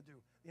enemy's going to do?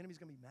 The enemy's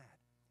going to be mad.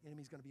 The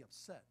enemy's going to be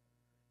upset.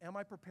 Am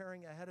I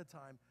preparing ahead of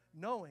time,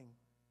 knowing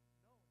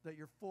that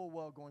you're full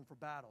well going for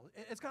battle?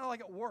 It's kind of like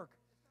at work.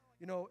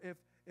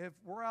 If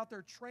we're out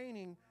there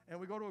training and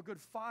we go to a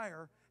good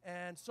fire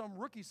and some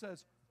rookie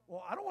says,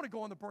 well, I don't want to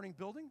go in the burning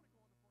building.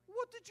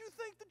 What did you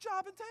think the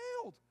job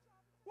entailed?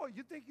 Well,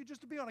 you think you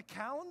just to be on a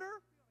calendar?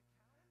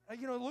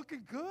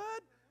 Looking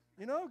good?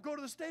 Go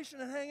to the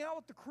station and hang out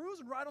with the crews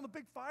and ride on the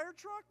big fire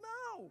truck?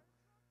 No.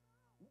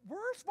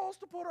 We're supposed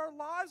to put our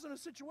lives in a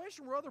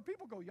situation where other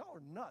people go, y'all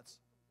are nuts.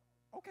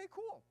 Okay,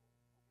 cool.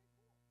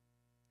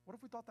 What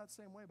if we thought that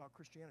same way about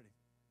Christianity?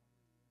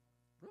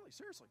 Really,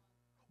 seriously.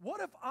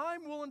 What if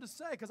I'm willing to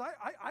say, because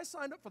I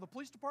signed up for the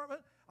police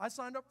department, I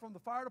signed up from the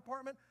fire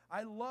department,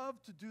 I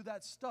love to do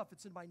that stuff.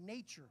 It's in my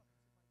nature.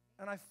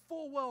 And I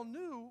full well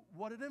knew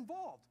what it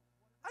involved.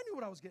 I knew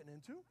what I was getting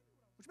into,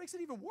 which makes it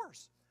even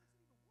worse.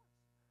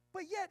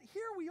 But yet,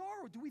 here we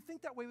are. Do we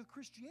think that way with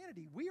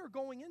Christianity? We are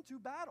going into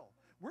battle.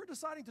 We're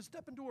deciding to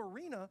step into an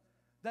arena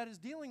that is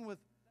dealing with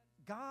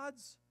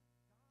gods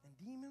and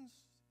demons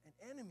and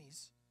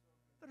enemies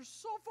that are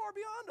so far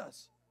beyond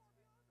us.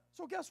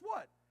 So guess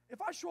what? If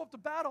I show up to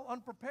battle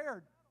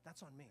unprepared,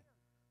 that's on me.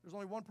 There's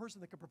only one person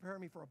that can prepare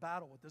me for a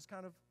battle with this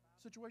kind of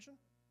situation,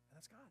 and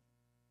that's God.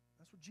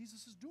 That's what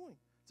Jesus is doing.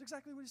 It's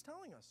exactly what he's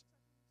telling us.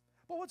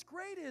 But what's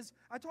great is,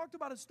 I talked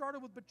about it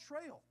started with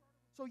betrayal.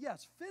 So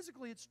yes,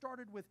 physically it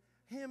started with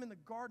him in the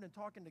garden and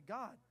talking to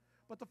God.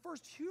 But the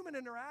first human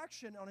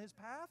interaction on his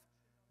path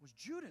was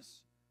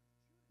Judas,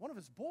 one of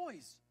his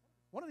boys,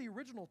 one of the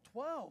original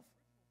 12.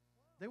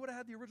 They would have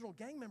had the original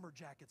gang member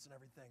jackets and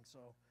everything. So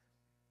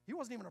he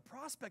wasn't even a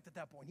prospect at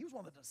that point. He was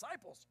one of the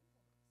disciples.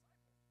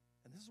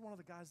 And this is one of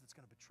the guys that's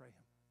going to betray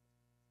him.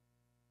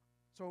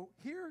 So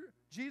here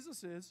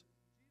Jesus is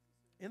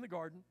in the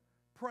garden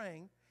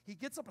praying. He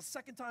gets up a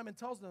second time and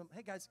tells them,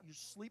 hey guys, you're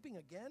sleeping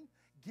again?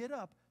 Get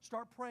up,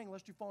 start praying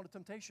lest you fall into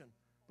temptation.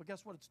 But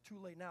guess what? It's too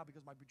late now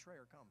because my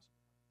betrayer comes.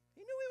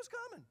 He knew he was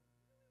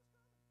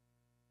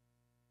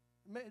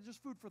coming.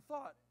 Just food for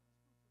thought.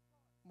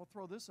 I'm going to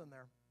throw this in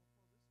there.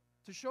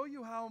 To show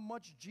you how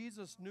much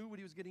Jesus knew what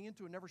he was getting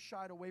into and never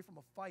shied away from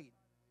a fight.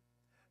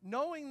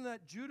 Knowing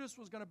that Judas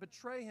was going to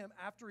betray him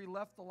after he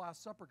left the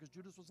Last Supper, because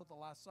Judas was at the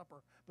Last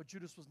Supper, but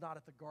Judas was not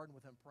at the garden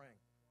with him praying.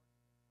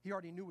 He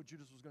already knew what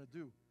Judas was going to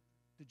do.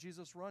 Did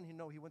Jesus run?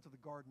 He went to the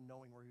garden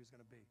knowing where he was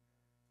going to be.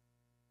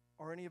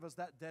 Are any of us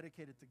that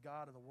dedicated to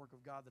God and the work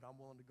of God that I'm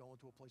willing to go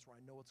into a place where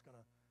I know it's going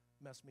to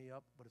mess me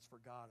up, but it's for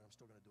God and I'm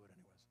still going to do it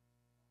anyways?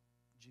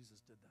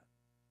 Jesus did that.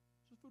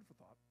 Just food for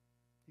thought.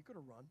 He could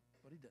have run,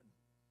 but he didn't.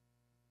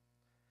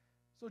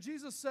 So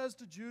Jesus says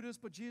to Judas,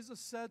 but Jesus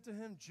said to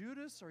him,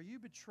 Judas, are you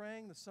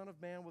betraying the Son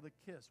of Man with a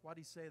kiss? Why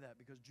did he say that?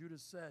 Because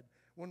Judas said,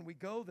 when we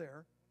go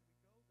there,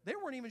 they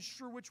weren't even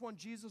sure which one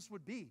Jesus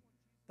would be.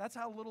 That's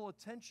how little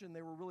attention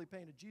they were really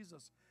paying to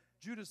Jesus.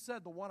 Judas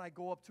said, the one I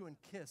go up to and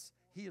kiss.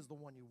 he is the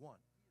one you want.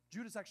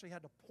 Judas actually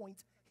had to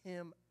point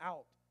him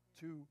out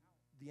to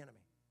the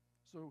enemy.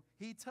 So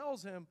he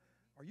tells him,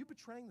 are you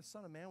betraying the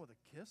Son of Man with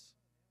a kiss?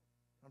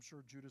 I'm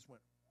sure Judas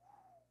went.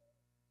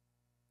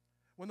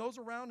 When those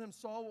around him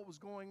saw what was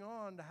going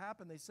on to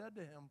happen, they said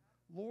to him,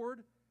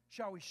 Lord,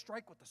 shall we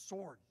strike with the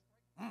sword?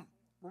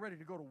 We're ready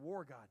to go to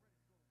war, God.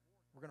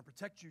 We're going to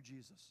protect you,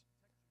 Jesus.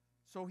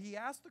 So he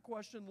asked the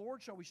question,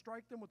 Lord, shall we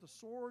strike them with the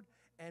sword?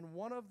 And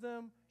one of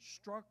them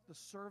struck the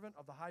servant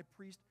of the high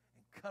priest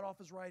and cut off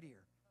his right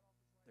ear.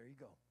 There you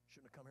go.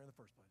 Shouldn't have come here in the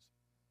first place.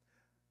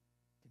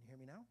 Can you hear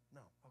me now?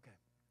 No. Okay.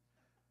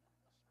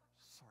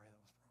 Sorry, that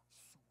was wrong.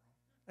 So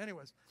wrong.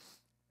 Anyways.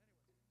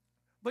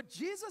 But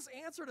Jesus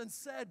answered and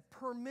said,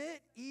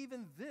 permit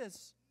even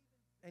this.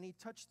 And he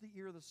touched the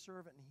ear of the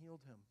servant and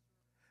healed him.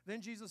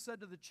 Then Jesus said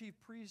to the chief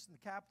priests and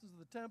the captains of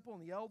the temple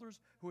and the elders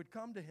who had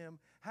come to him,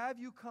 have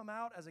you come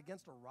out as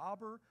against a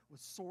robber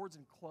with swords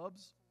and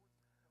clubs?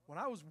 When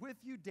I was with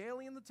you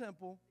daily in the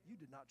temple, you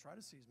did not try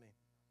to seize me.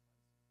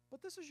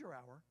 But this is your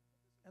hour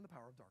and the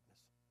power of darkness.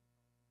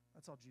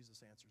 That's how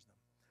Jesus answers them.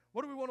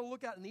 What do we want to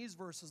look at in these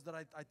verses that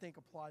I think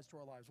applies to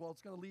our lives? Well,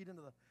 it's going to lead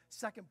into the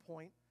second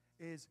point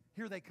is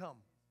here they come.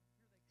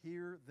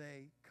 Here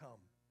they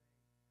come.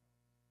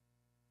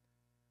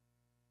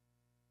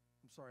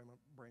 I'm sorry, my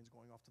brain's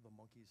going off to the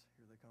monkeys.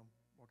 Here they come.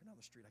 Walking down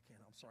the street, I can't.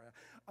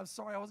 I'm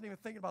sorry. I wasn't even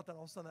thinking about that.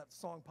 All of a sudden, that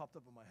song popped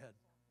up in my head.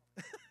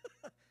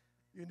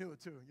 You knew it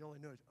too. You only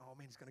knew it. Oh,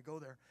 man, he's going to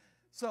go there.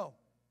 So,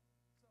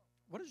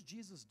 what does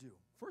Jesus do?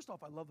 First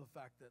off, I love the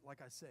fact that, like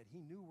I said,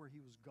 he knew where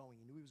he was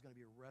going. He knew he was going to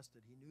be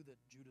arrested. He knew that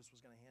Judas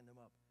was going to hand him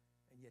up,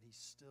 and yet he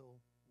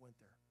still went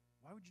there.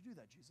 Why would you do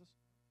that, Jesus?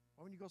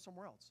 Why wouldn't you go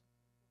somewhere else?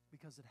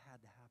 Because it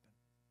had to happen.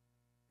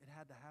 It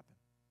had to happen.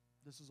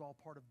 This is all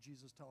part of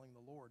Jesus telling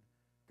the Lord,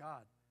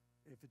 God,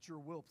 if it's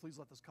your will, please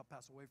let this cup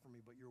pass away from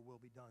me, but your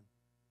will be done.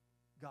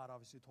 God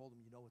obviously told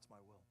him, you know it's my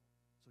will.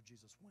 So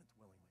Jesus went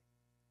willingly,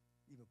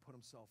 even put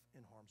himself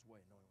in harm's way,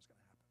 knowing it was going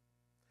to happen.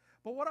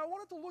 But what I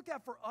wanted to look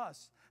at for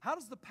us, how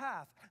does the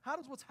path, how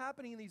does what's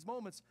happening in these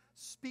moments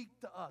speak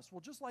to us?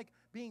 Well, just like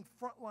being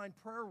frontline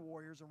prayer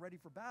warriors and ready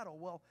for battle,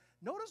 well,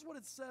 notice what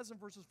it says in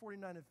verses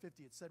 49 and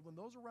 50. It said, when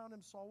those around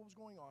him saw what was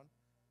going on,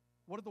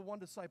 what did the one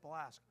disciple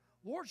ask?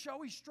 Lord, shall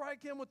we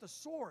strike him with the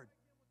sword?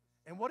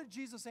 And what did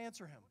Jesus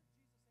answer him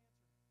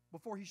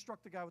before he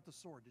struck the guy with the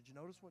sword? Did you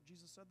notice what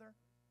Jesus said there?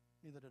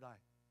 Neither did I.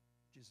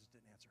 Jesus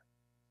didn't answer.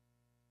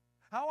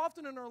 How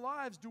often in our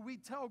lives do we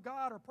tell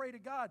God or pray to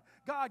God,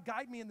 God,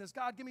 guide me in this.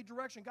 God, give me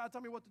direction. God,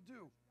 tell me what to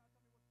do.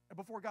 And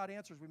before God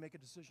answers, we make a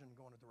decision and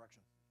go in a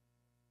direction.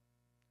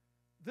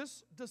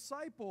 This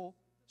disciple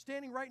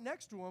standing right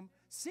next to him,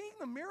 seeing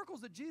the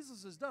miracles that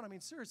Jesus has done. I mean,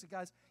 seriously,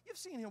 guys, you've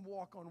seen him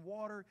walk on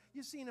water.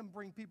 You've seen him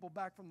bring people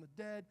back from the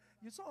dead.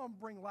 You saw him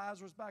bring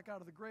Lazarus back out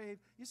of the grave.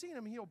 You've seen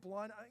him heal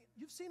blind.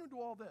 You've seen him do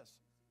all this.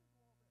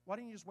 Why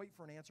didn't you just wait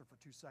for an answer for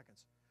 2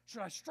 seconds?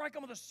 Should I strike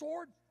him with a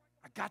sword?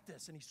 I got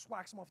this. And he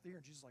swacks him off the ear.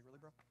 And Jesus is like, really,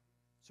 bro?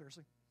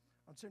 Seriously?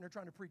 I'm sitting there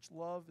trying to preach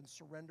love and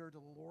surrender to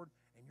the Lord,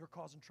 and you're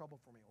causing trouble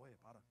for me. Oye,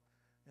 para.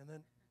 And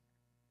then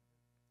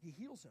he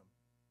heals him.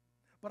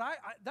 But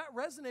that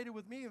resonated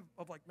with me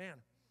of like, man,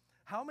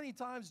 how many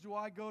times do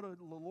I go to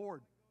the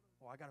Lord?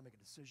 Oh, I got to make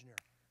a decision here.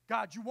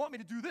 God, you want me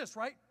to do this,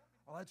 right?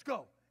 Well, let's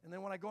go. And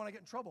then when I go and I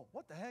get in trouble,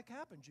 what the heck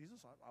happened,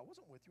 Jesus? I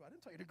wasn't with you. I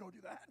didn't tell you to go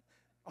do that.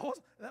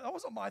 That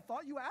wasn't my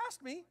thought. You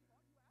asked me.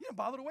 You didn't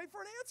bother to wait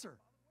for an answer.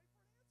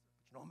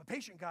 But I'm a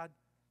patient God.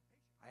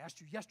 I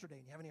asked you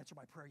yesterday, and you haven't answered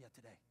my prayer yet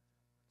today.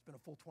 It's been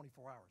a full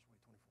 24 hours. Wait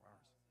 24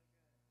 hours.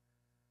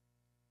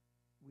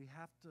 We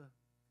have to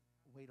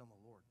wait on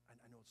the Lord.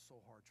 I know it's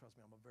so hard. Trust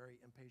me, I'm a very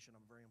impatient.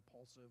 I'm very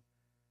impulsive.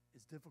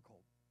 It's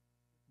difficult.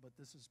 But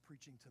this is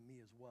preaching to me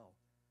as well.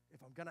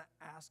 If I'm going to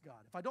ask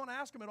God, if I don't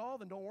ask him at all,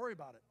 then don't worry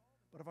about it.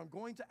 But if I'm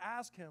going to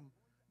ask him,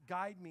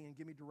 guide me and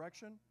give me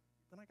direction,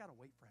 then I got to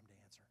wait for him to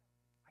answer.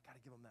 I got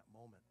to give him that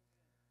moment.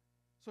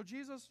 So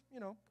Jesus,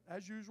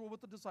 as usual with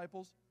the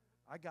disciples,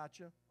 I got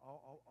you.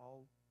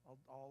 I'll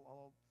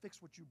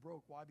fix what you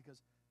broke. Why?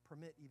 Because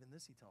permit even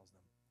this, he tells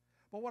them.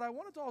 But what I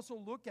wanted to also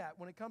look at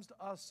when it comes to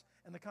us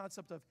and the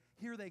concept of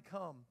here they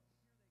come,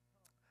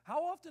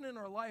 how often in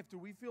our life do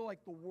we feel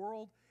like the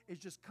world is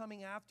just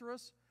coming after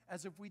us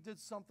as if we did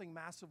something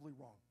massively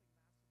wrong?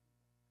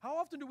 How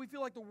often do we feel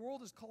like the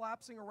world is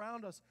collapsing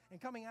around us and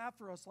coming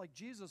after us like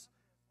Jesus?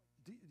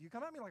 You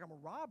come at me like I'm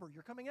a robber.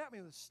 You're coming at me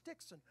with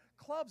sticks and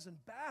clubs and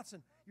bats,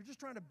 and you're just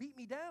trying to beat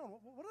me down.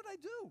 What did I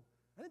do?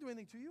 I didn't do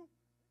anything to you.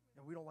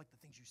 No, we don't like the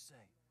things you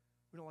say.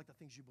 We don't like the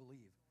things you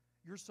believe.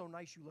 You're so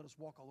nice you let us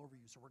walk all over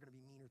you, so we're going to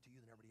be meaner to you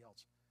than everybody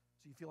else.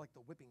 So you feel like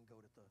the whipping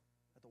goat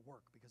at the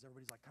work because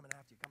everybody's like coming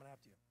after you, coming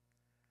after you.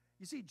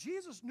 You see,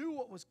 Jesus knew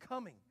what was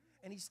coming,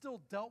 and he still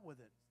dealt with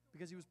it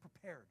because he was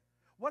prepared.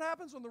 What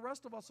happens when the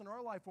rest of us in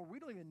our life where we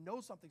don't even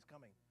know something's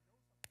coming,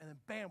 and then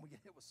bam, we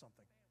get hit with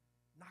something?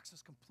 Knocks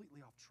us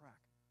completely off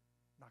track,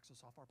 knocks us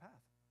off our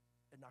path.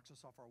 It knocks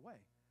us off our way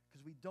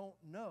because we don't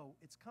know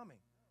it's coming.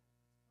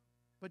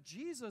 But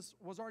Jesus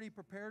was already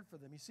prepared for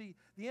them. You see,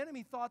 the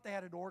enemy thought they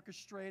had it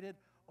orchestrated.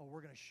 Oh,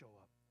 we're going to show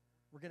up.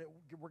 We're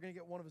going to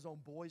get one of his own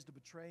boys to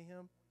betray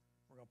him.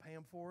 We're going to pay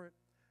him for it.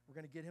 We're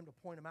going to get him to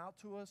point him out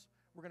to us.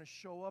 We're going to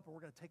show up, and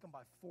we're going to take him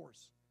by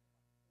force.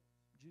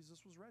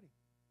 Jesus was ready.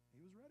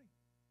 He was ready.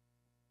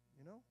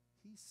 You know,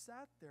 he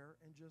sat there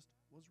and just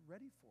was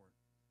ready for it.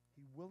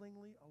 He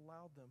willingly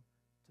allowed them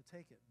to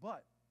take it.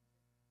 But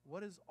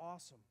what is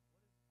awesome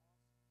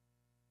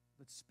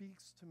that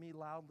speaks to me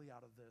loudly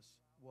out of this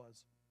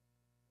was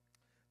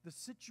the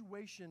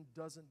situation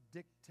doesn't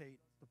dictate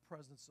the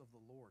presence of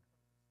the Lord.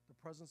 The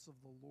presence of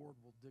the Lord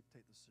will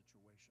dictate the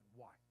situation.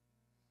 Why?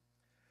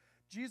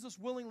 Jesus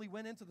willingly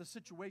went into the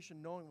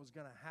situation knowing it was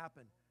going to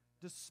happen,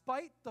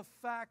 despite the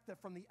fact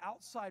that from the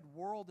outside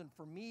world and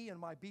for me in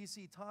my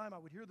BC time, I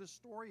would hear this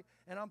story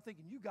and I'm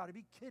thinking, you got to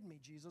be kidding me,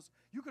 Jesus.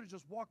 You could have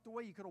just walked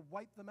away. You could have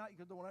wiped them out. You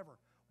could have done whatever.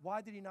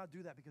 Why did he not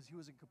do that? Because he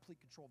was in complete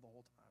control the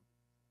whole time.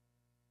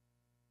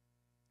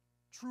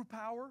 True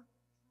power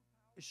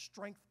is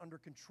strength under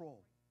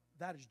control.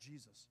 That is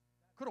Jesus.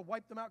 Could have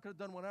wiped them out, could have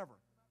done whatever.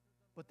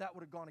 But that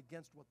would have gone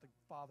against what the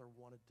Father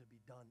wanted to be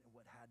done and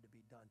what had to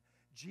be done.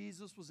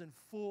 Jesus was in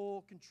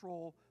full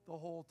control the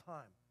whole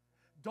time.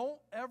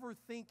 Don't ever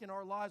think in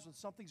our lives when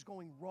something's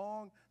going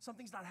wrong,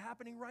 something's not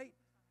happening right,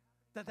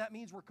 that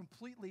means we're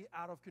completely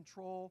out of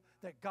control,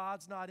 that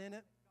God's not in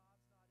it.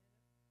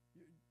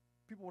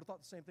 People would have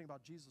thought the same thing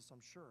about Jesus,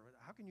 I'm sure.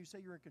 How can you say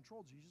you're in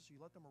control, Jesus? You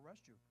let them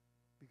arrest you.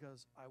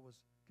 Because I was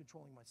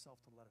controlling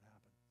myself to let it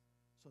happen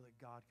so that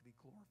God could be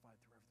glorified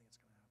through everything that's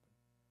going to happen.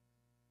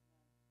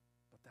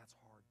 But that's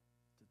hard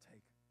to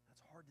take.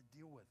 That's hard to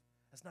deal with.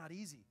 That's not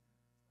easy.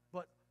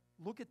 But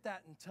look at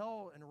that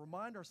and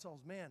remind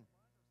ourselves, man,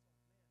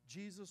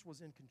 Jesus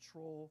was in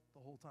control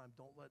the whole time.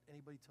 Don't let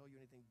anybody tell you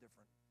anything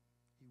different.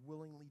 He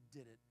willingly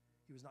did it.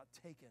 He was not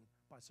taken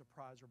by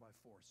surprise or by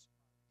force.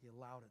 He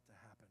allowed it to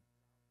happen.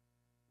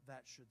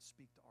 That should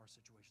speak to our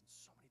situation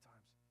so many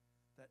times.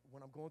 That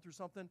when I'm going through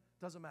something,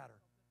 doesn't matter.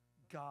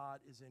 God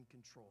is in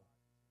control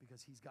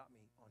because he's got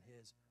me on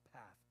his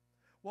path.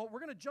 Well, we're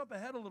going to jump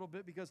ahead a little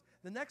bit because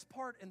the next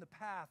part in the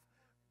path,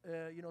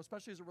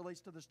 especially as it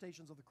relates to the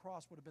stations of the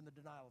cross, would have been the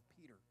denial of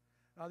Peter.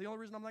 The only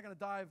reason I'm not going to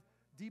dive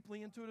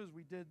deeply into it is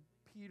we did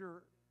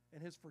Peter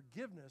and his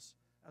forgiveness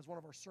as one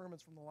of our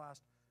sermons from the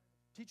last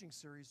teaching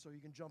series, so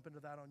you can jump into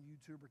that on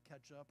YouTube or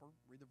catch up or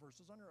read the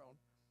verses on your own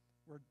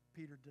where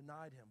Peter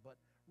denied him. But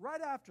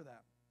right after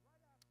that,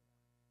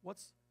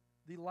 what's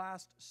the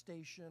last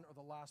station or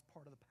the last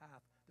part of the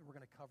path that we're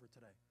going to cover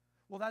today?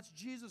 Well, that's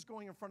Jesus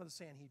going in front of the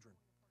Sanhedrin.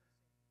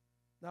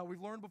 Now,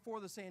 we've learned before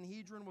the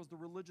Sanhedrin was the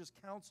religious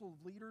council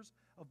of leaders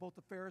of both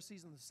the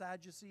Pharisees and the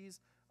Sadducees.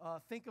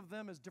 Think of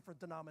them as different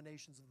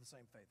denominations of the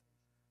same faith.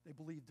 They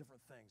believed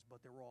different things,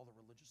 but they were all the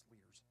religious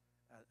leaders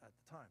at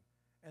the time.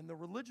 And the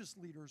religious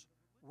leaders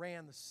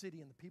ran the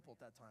city and the people at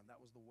that time. That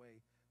was the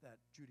way that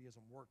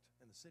Judaism worked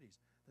in the cities,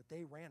 that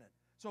they ran it.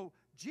 So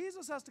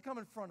Jesus has to come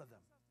in front of them.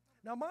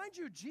 Now, mind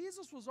you,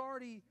 Jesus was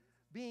already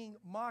being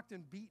mocked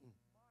and beaten.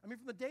 I mean,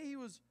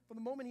 from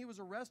the moment he was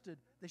arrested,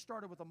 they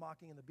started with the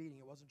mocking and the beating.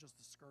 It wasn't just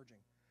the scourging.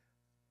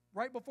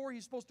 Right before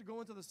he's supposed to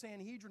go into the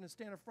Sanhedrin and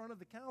stand in front of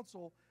the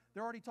council,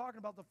 they're already talking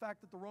about the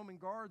fact that the Roman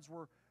guards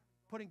were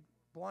putting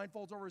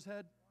blindfolds over his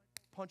head,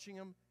 punching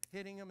him,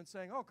 hitting him, and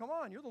saying, oh, come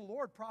on, you're the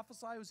Lord,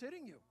 prophesy who's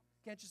hitting you.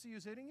 Can't you see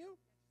who's hitting you?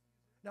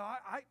 Now,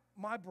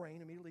 my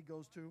brain immediately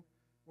goes to,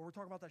 well, we're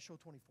talking about that show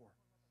 24.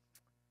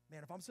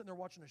 Man, if I'm sitting there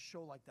watching a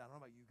show like that, I don't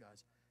know about you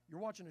guys,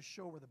 you're watching a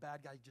show where the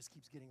bad guy just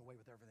keeps getting away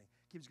with everything,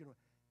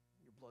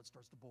 your blood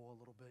starts to boil a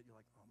little bit. You're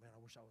like, oh, man,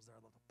 I wish I was there.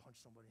 I'd love to punch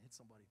somebody, hit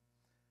somebody.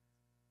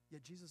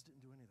 Yet Jesus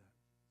didn't do any of that.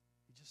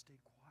 He just stayed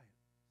quiet.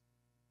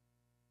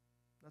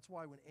 That's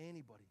why when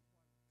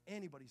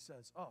anybody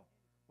says, oh,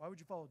 why would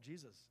you follow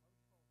Jesus?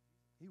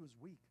 He was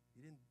weak.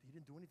 He didn't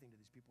do anything to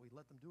these people. He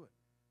let them do it.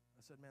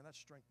 I said, man,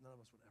 that's strength none of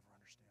us would ever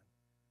understand.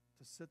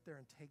 To sit there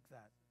and take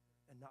that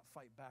and not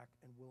fight back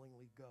and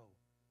willingly go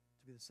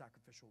to be the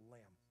sacrificial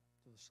lamb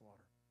to the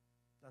slaughter.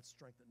 That's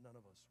strength that none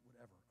of us would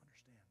ever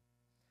understand.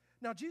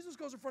 Now, Jesus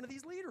goes in front of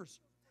these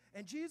leaders,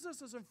 and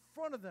Jesus is in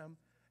front of them,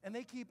 and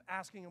they keep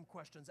asking him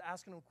questions. Well,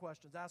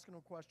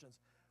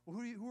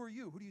 who are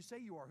you? Who do you say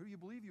you are? Who do you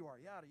believe you are?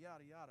 Yada,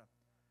 yada, yada.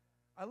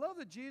 I love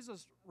that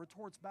Jesus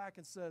retorts back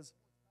and says,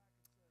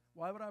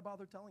 why would I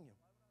bother telling you?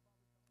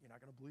 You're not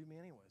going to believe me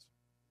anyways.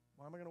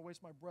 Why am I going to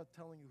waste my breath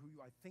telling you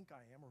who I think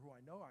I am or who I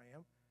know I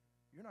am?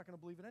 You're not going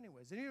to believe it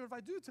anyways. And even if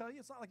I do tell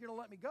you, it's not like you're going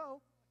to let me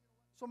go.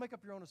 So make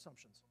up your own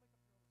assumptions.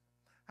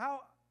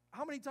 How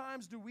many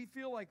times do we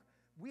feel like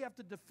we have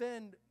to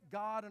defend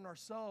God and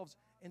ourselves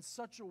in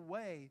such a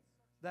way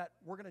that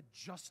we're going to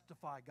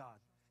justify God?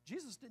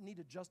 Jesus didn't need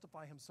to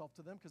justify himself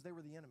to them because they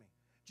were the enemy.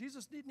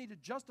 Jesus didn't need to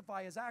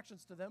justify his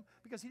actions to them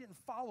because he didn't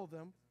follow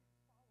them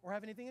or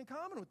have anything in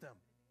common with them.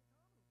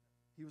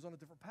 He was on a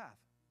different path.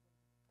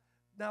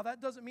 Now,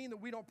 that doesn't mean that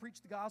we don't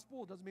preach the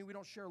gospel. It doesn't mean we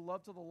don't share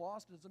love to the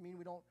lost. It doesn't mean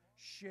we don't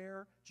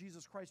share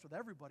Jesus Christ with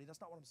everybody.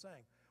 That's not what I'm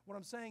saying. What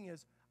I'm saying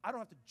is I don't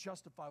have to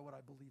justify what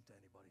I believe to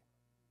anybody,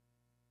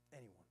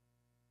 anyone.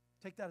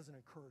 Take that as an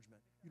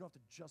encouragement. You don't have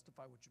to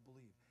justify what you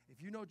believe. If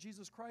you know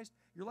Jesus Christ,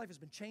 your life has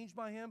been changed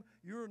by him,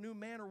 you're a new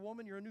man or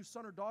woman, you're a new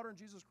son or daughter in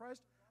Jesus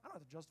Christ, I don't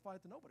have to justify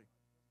it to nobody.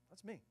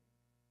 That's me.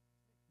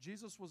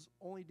 Jesus was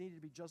only needed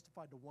to be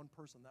justified to one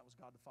person. That was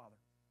God the Father.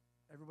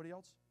 Everybody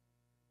else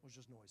was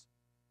just noise.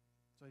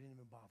 So he didn't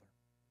even bother.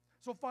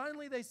 So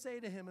finally they say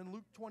to him in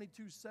Luke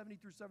 22, 70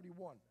 through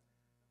 71,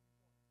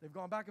 they've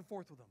gone back and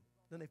forth with him.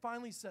 Then they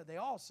finally said, they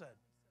all said,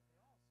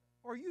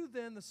 are you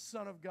then the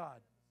Son of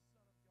God?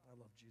 I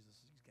love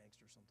Jesus. He's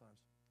gangster sometimes.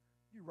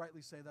 You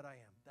rightly say that I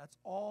am. That's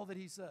all that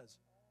he says.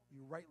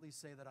 You rightly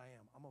say that I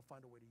am. I'm going to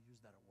find a way to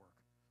use that at work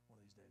one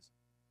of these days.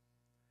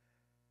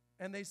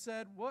 And they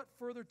said, what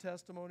further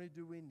testimony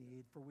do we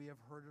need? For we have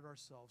heard it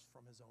ourselves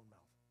from his own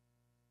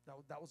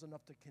mouth. That was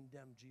enough to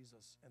condemn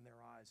Jesus in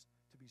their eyes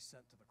to be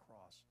sent to the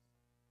cross.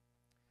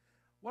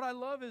 What I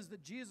love is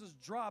that Jesus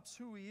drops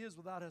who he is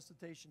without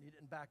hesitation. He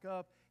didn't back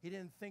up. He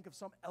didn't think of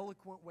some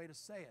eloquent way to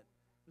say it.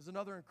 There's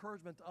another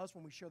encouragement to us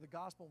when we share the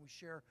gospel and we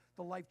share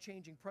the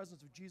life-changing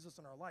presence of Jesus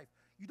in our life.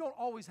 You don't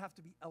always have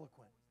to be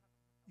eloquent.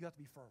 You have to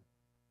be firm.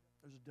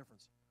 There's a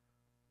difference.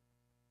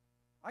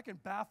 I can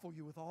baffle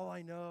you with all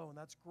I know, and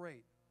that's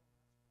great.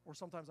 Or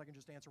sometimes I can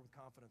just answer with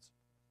confidence.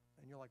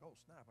 And you're like, oh,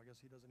 snap, I guess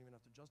he doesn't even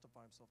have to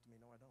justify himself to me.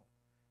 No, I don't.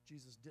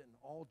 Jesus didn't.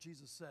 All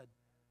Jesus said,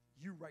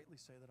 you rightly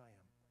say that I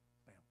am.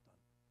 Bam,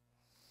 done.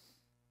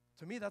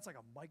 To me, that's like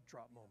a mic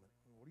drop moment.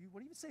 What do you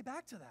even say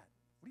back to that?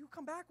 What do you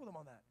come back with him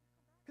on that?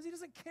 Because he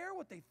doesn't care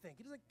what they think.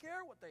 He doesn't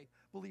care what they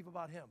believe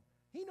about him.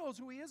 He knows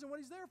who he is and what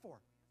he's there for.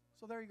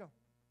 So there you go.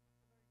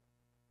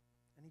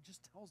 And he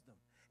just tells them.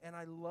 And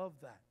I love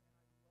that.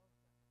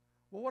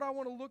 Well, what I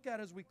want to look at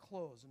as we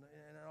close, and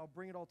I'll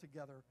bring it all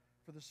together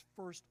for this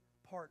first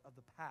part of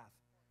the path.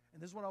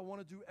 And this is what I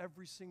want to do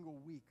every single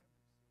week.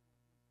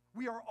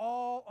 We are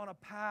all on a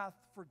path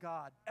for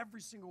God,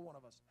 every single one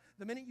of us.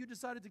 The minute you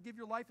decided to give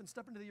your life and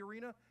step into the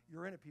arena,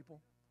 you're in it,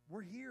 people.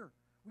 We're here.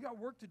 We got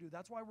work to do.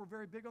 That's why we're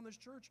very big on this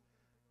church.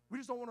 We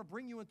just don't want to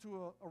bring you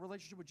into a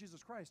relationship with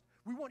Jesus Christ.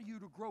 We want you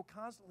to grow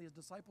constantly as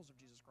disciples of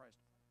Jesus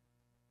Christ.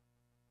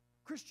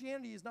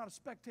 Christianity is not a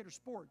spectator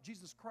sport.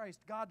 Jesus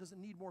Christ, God doesn't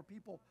need more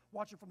people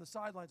watching from the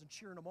sidelines and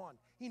cheering him on.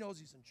 He knows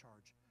he's in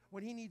charge.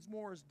 What he needs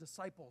more is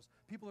disciples,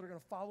 people that are going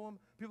to follow him,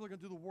 people that are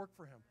going to do the work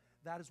for him.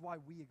 That is why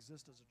we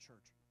exist as a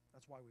church.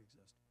 That's why we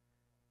exist.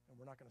 And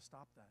we're not going to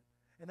stop that.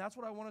 And that's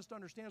what I want us to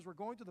understand as we're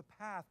going through the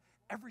path.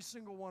 Every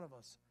single one of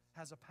us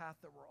has a path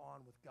that we're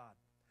on with God.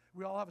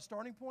 We all have a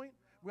starting point.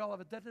 We all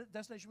have a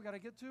destination we got to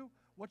get to.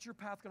 What's your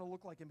path going to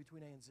look like in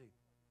between A and Z?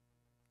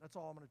 That's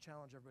all I'm going to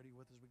challenge everybody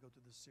with as we go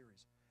through this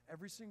series.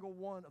 Every single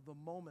one of the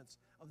moments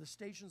of the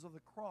stations of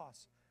the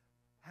cross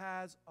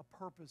has a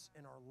purpose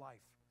in our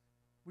life.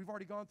 We've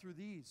already gone through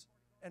these,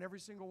 and every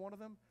single one of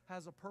them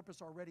has a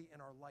purpose already in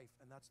our life,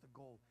 and that's the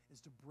goal, is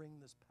to bring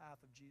this path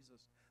of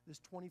Jesus, this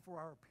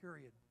 24-hour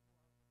period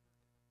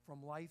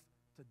from life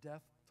to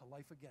death to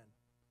life again,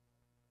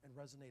 and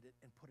resonate it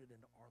and put it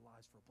into our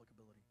lives for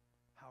applicability.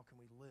 How can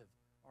we live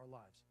our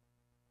lives?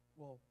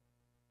 Well,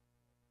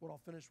 what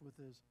I'll finish with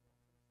is,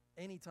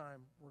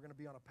 anytime we're going to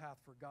be on a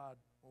path for God,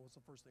 well, what's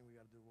the first thing we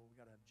got to do? Well, we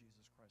got to have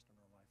Jesus Christ in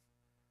our life.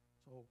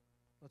 So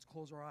let's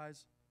close our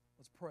eyes,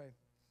 let's pray,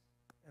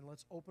 and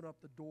let's open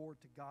up the door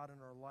to God in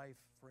our life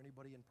for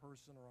anybody in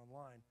person or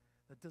online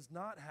that does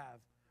not have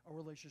a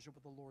relationship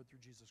with the Lord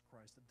through Jesus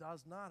Christ, that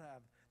does not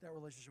have that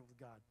relationship with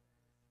God.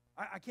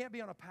 I can't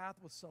be on a path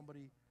with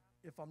somebody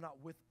if I'm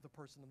not with the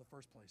person in the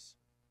first place.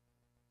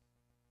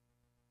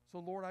 So,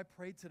 Lord, I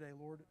pray today,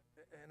 Lord,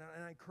 and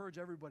I encourage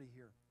everybody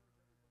here,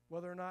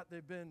 whether or not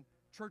they've been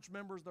church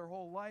members their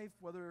whole life,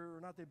 whether or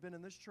not they've been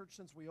in this church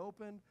since we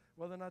opened,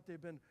 whether or not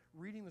they've been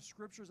reading the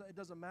scriptures, it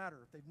doesn't matter.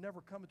 If they've never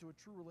come into a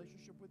true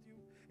relationship with you,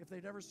 if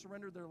they've never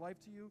surrendered their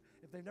life to you,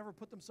 if they've never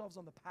put themselves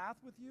on the path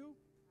with you,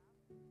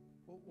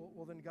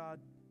 well then, God,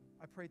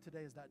 I pray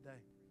today is that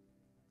day.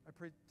 I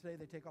pray today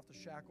they take off the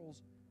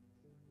shackles,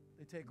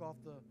 they take off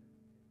the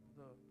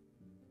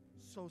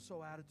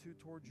so-so attitude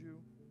towards you,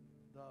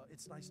 the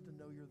it's nice to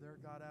know you're there,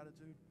 God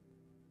attitude,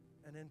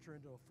 and enter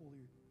into a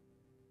fully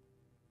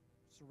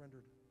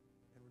surrendered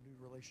and renewed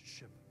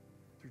relationship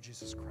through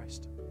Jesus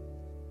Christ.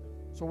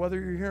 So whether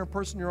you're here in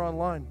person or you're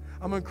online,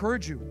 I'm going to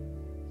encourage you.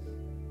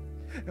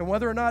 And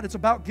whether or not it's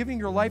about giving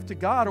your life to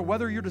God, or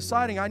whether you're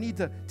deciding I need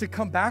to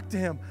come back to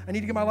him, I need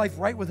to get my life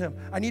right with him,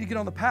 I need to get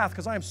on the path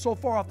because I am so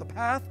far off the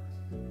path,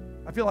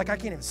 I feel like I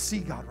can't even see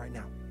God right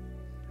now.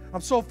 I'm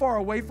so far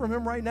away from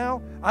him right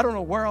now, I don't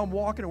know where I'm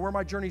walking and where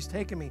my journey's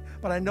taking me,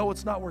 but I know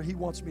it's not where he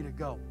wants me to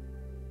go.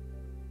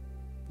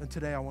 And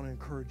today I want to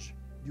encourage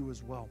you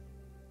as well.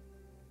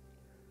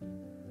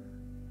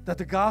 That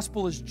the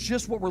gospel is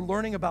just what we're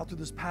learning about through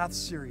this Path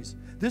series.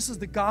 This is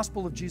the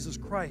gospel of Jesus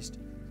Christ,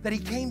 that he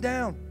came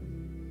down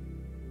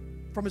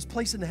from his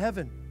place in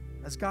heaven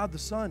as God the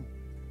Son,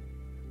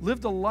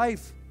 lived a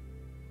life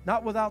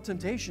not without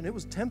temptation, it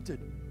was tempted,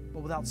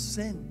 but without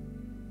sin.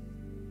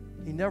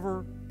 He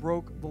never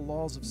broke the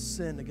laws of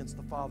sin against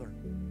the Father,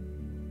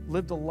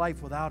 lived a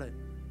life without it,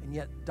 and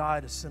yet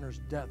died a sinner's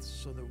death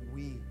so that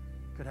we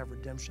could have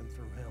redemption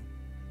through him.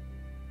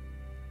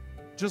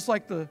 Just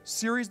like the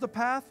series, The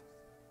Path,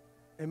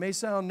 it may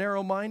sound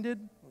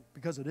narrow-minded,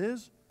 because it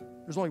is.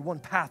 There's only one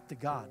path to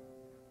God.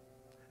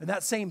 And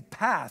that same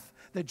path,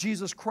 that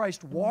Jesus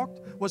Christ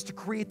walked was to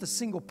create the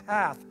single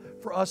path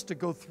for us to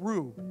go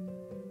through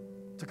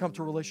to come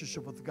to a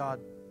relationship with God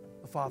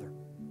the Father.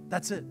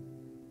 That's it.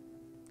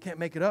 Can't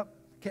make it up.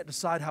 Can't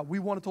decide how we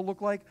want it to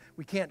look like.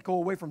 We can't go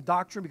away from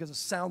doctrine because it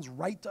sounds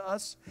right to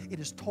us. It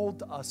is told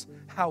to us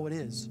how it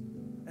is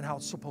and how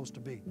it's supposed to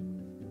be.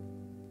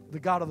 The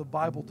God of the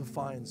Bible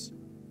defines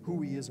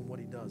who He is and what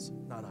He does,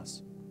 not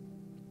us.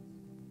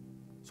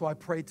 So I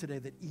pray today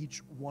that each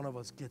one of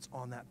us gets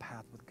on that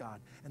path with God,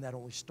 and that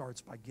only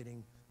starts by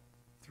getting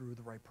through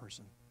the right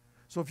person.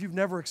 So if you've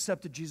never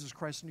accepted Jesus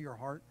Christ into your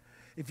heart,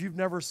 if you've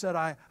never said,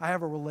 I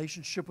have a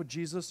relationship with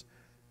Jesus,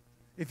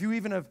 if you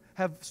even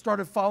have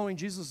started following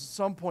Jesus at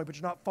some point, but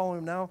you're not following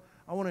Him now,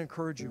 I want to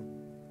encourage you,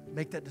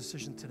 make that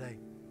decision today.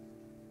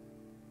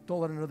 Don't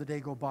let another day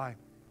go by.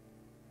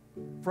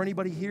 For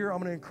anybody here, I'm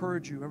going to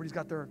encourage you. Everybody's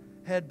got their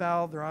head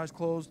bowed, their eyes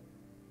closed.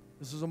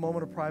 This is a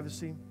moment of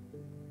privacy.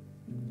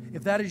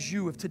 If that is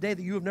you, if today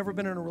that you have never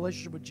been in a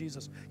relationship with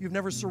Jesus, you've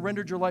never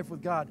surrendered your life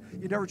with God,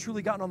 you've never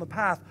truly gotten on the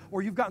path,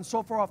 or you've gotten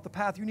so far off the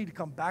path you need to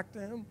come back to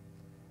Him,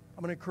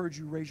 I'm going to encourage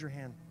you, raise your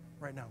hand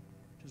right now.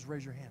 Just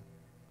raise your hand.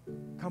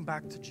 Come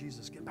back to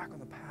Jesus. Get back on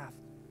the path.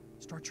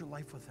 Start your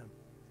life with Him.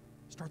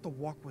 Start the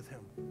walk with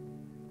Him.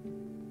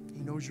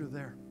 He knows you're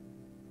there.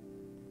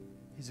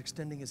 He's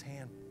extending His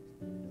hand.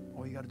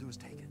 All you got to do is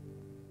take it.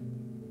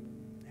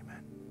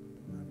 Amen.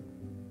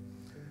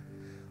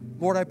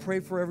 Lord, I pray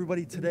for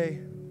everybody today,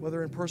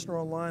 whether in person or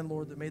online,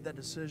 Lord, that made that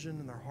decision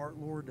in their heart,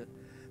 Lord, that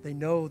they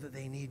know that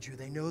they need you.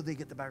 They know they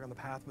get back on the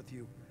path with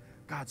you.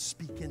 God,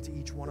 speak into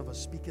each one of us.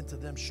 Speak into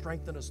them.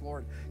 Strengthen us,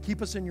 Lord.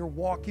 Keep us in your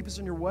walk. Keep us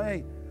in your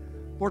way.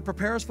 Lord,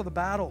 prepare us for the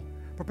battle.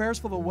 Prepare us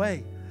for the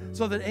way.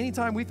 So that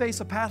anytime we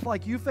face a path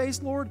like you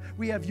faced, Lord,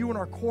 we have you in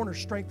our corner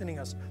strengthening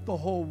us the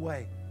whole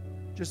way.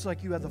 Just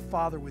like you had the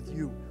Father with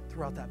you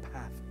throughout that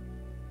path.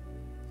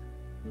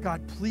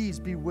 God, please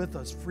be with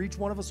us. For each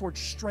one of us, Lord,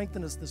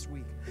 strengthen us this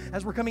week.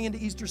 As we're coming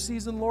into Easter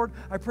season, Lord,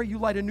 I pray you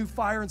light a new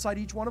fire inside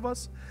each one of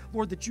us.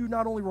 Lord, that you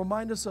not only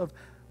remind us of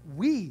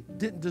we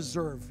didn't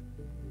deserve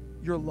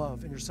your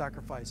love and your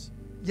sacrifice,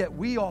 yet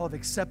we all have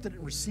accepted it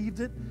and received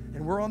it,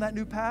 and we're on that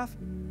new path.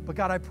 But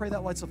God, I pray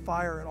that lights a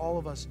fire in all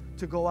of us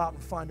to go out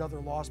and find other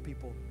lost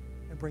people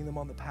and bring them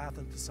on the path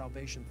into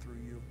salvation through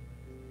you.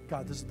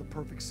 God, this is the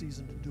perfect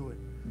season to do it.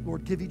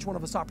 Lord, give each one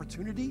of us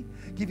opportunity.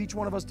 Give each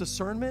one of us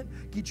discernment.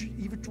 Give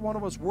each one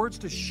of us words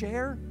to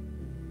share.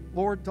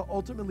 Lord, to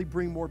ultimately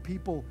bring more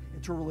people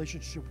into a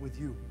relationship with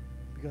you,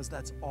 because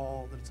that's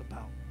all that it's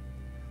about.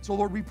 So,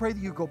 Lord, we pray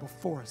that you go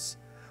before us.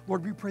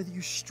 Lord, we pray that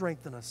you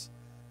strengthen us.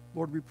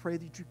 Lord, we pray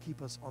that you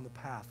keep us on the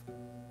path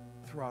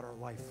throughout our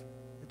life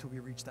until we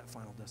reach that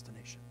final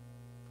destination.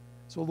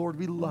 So, Lord,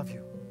 we love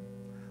you.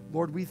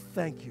 Lord, we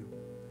thank you.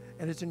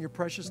 And it's in your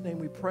precious name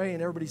we pray.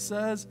 And everybody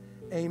says,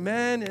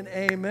 amen and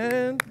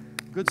amen.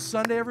 Good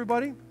Sunday,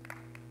 everybody.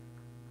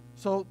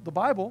 So the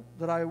Bible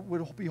that I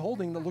would be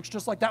holding that looks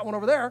just like that one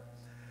over there,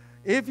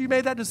 if you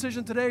made that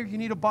decision today, or you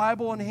need a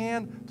Bible in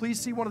hand, please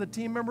see one of the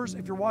team members.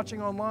 If you're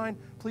watching online,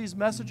 please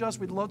message us.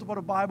 We'd love to put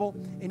a Bible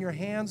in your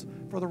hands.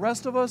 For the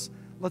rest of us,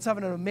 let's have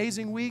an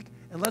amazing week,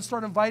 and let's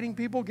start inviting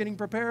people, getting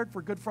prepared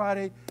for Good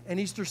Friday and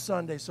Easter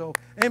Sunday. So,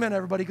 amen,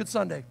 everybody. Good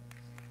Sunday.